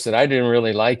 Coach, that I didn't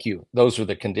really like you. Those were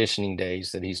the conditioning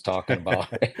days that he's talking about.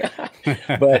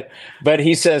 but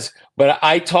he says, but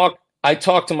I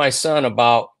talked to my son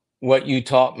about what you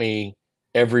taught me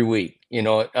every week. You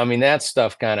know, I mean, that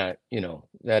stuff kind of, you know,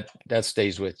 that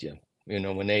stays with you, you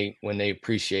know, when they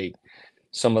appreciate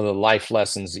some of the life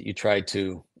lessons that you tried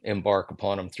to embark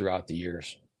upon them throughout the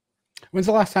years. When's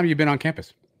the last time you've been on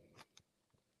campus?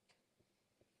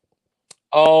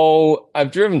 Oh,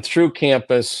 I've driven through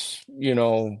campus, you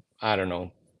know, I don't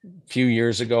know, a few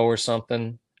years ago or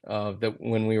something, that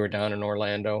when we were down in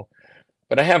Orlando,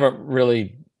 but I haven't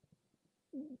really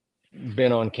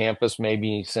been on campus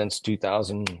maybe since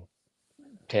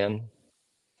 2010.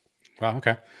 Wow.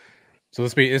 Okay. So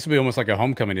this will be almost like a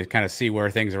homecoming to kind of see where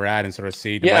things are at and sort of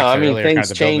see. Yeah, I mean, earlier, things kind of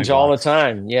the change building all the blocks.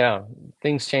 time. Yeah,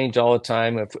 things change all the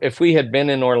time. If we had been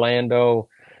in Orlando,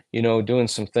 you know, doing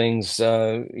some things,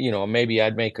 you know, maybe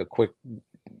I'd make a quick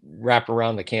wrap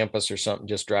around the campus or something,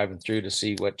 just driving through to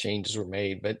see what changes were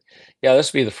made. But yeah,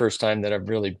 this will be the first time that I've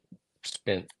really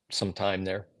spent some time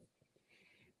there.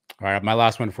 All right, my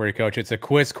last one for you, Coach. It's a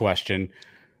quiz question.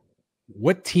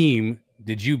 What team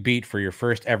did you beat for your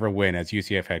first ever win as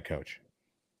UCF head coach?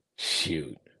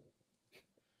 Shoot.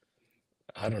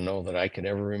 I don't know that I could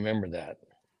ever remember that.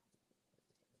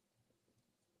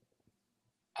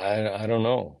 I don't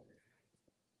know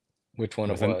which one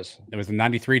it was. It was the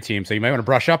 93 team, so you might want to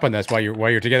brush up on this while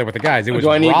you're together with the guys. It was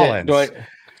Rollins. Rollins.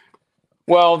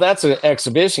 Well, that's an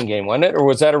exhibition game, wasn't it? Or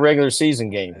was that a regular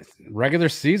season game? Regular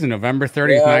season, November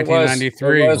 30th,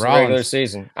 1993. It was Rollins. Regular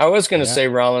season. I was going to say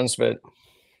Rollins, but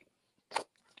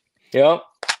yeah.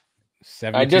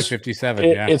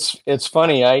 72-57, yeah. It's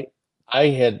funny. I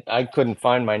couldn't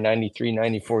find my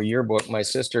 93-94 yearbook. My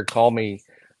sister called me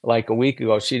like a week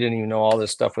ago. She didn't even know all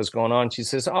this stuff was going on. She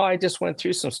says, "Oh, I just went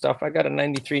through some stuff. I got a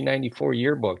 93-94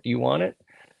 yearbook. Do you want it?"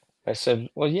 I said,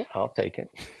 "Well, yeah, I'll take it."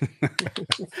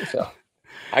 So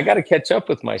I got to catch up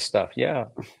with my stuff. Yeah.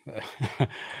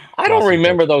 I don't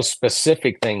remember those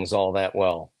specific things all that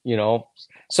well. You know,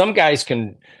 some guys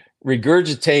can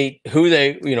regurgitate who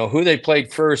they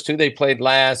played first, who they played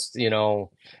last, you know,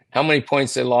 how many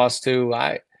points they lost to.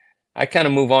 I kind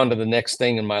of move on to the next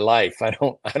thing in my life. I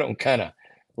don't kind of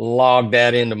log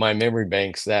that into my memory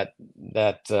banks that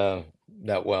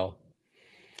well.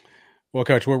 Well,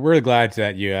 Coach, we're really glad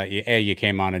that you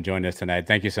came on and joined us tonight.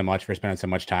 Thank you so much for spending so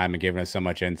much time and giving us so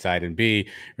much insight. And B,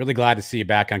 really glad to see you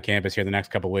back on campus here the next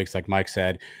couple of weeks. Like Mike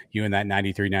said, you and that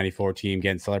 93-94 team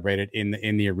getting celebrated in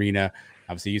the arena.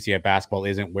 Obviously, UCF basketball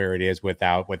isn't where it is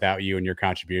without you and your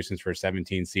contributions for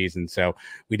 17 seasons. So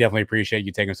we definitely appreciate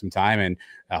you taking some time, and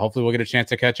hopefully we'll get a chance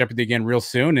to catch up with you again real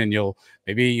soon. And you'll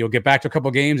get back to a couple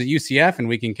of games at UCF, and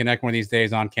we can connect one of these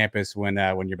days on campus when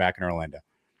you're back in Orlando.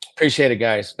 Appreciate it,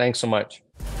 guys. Thanks so much.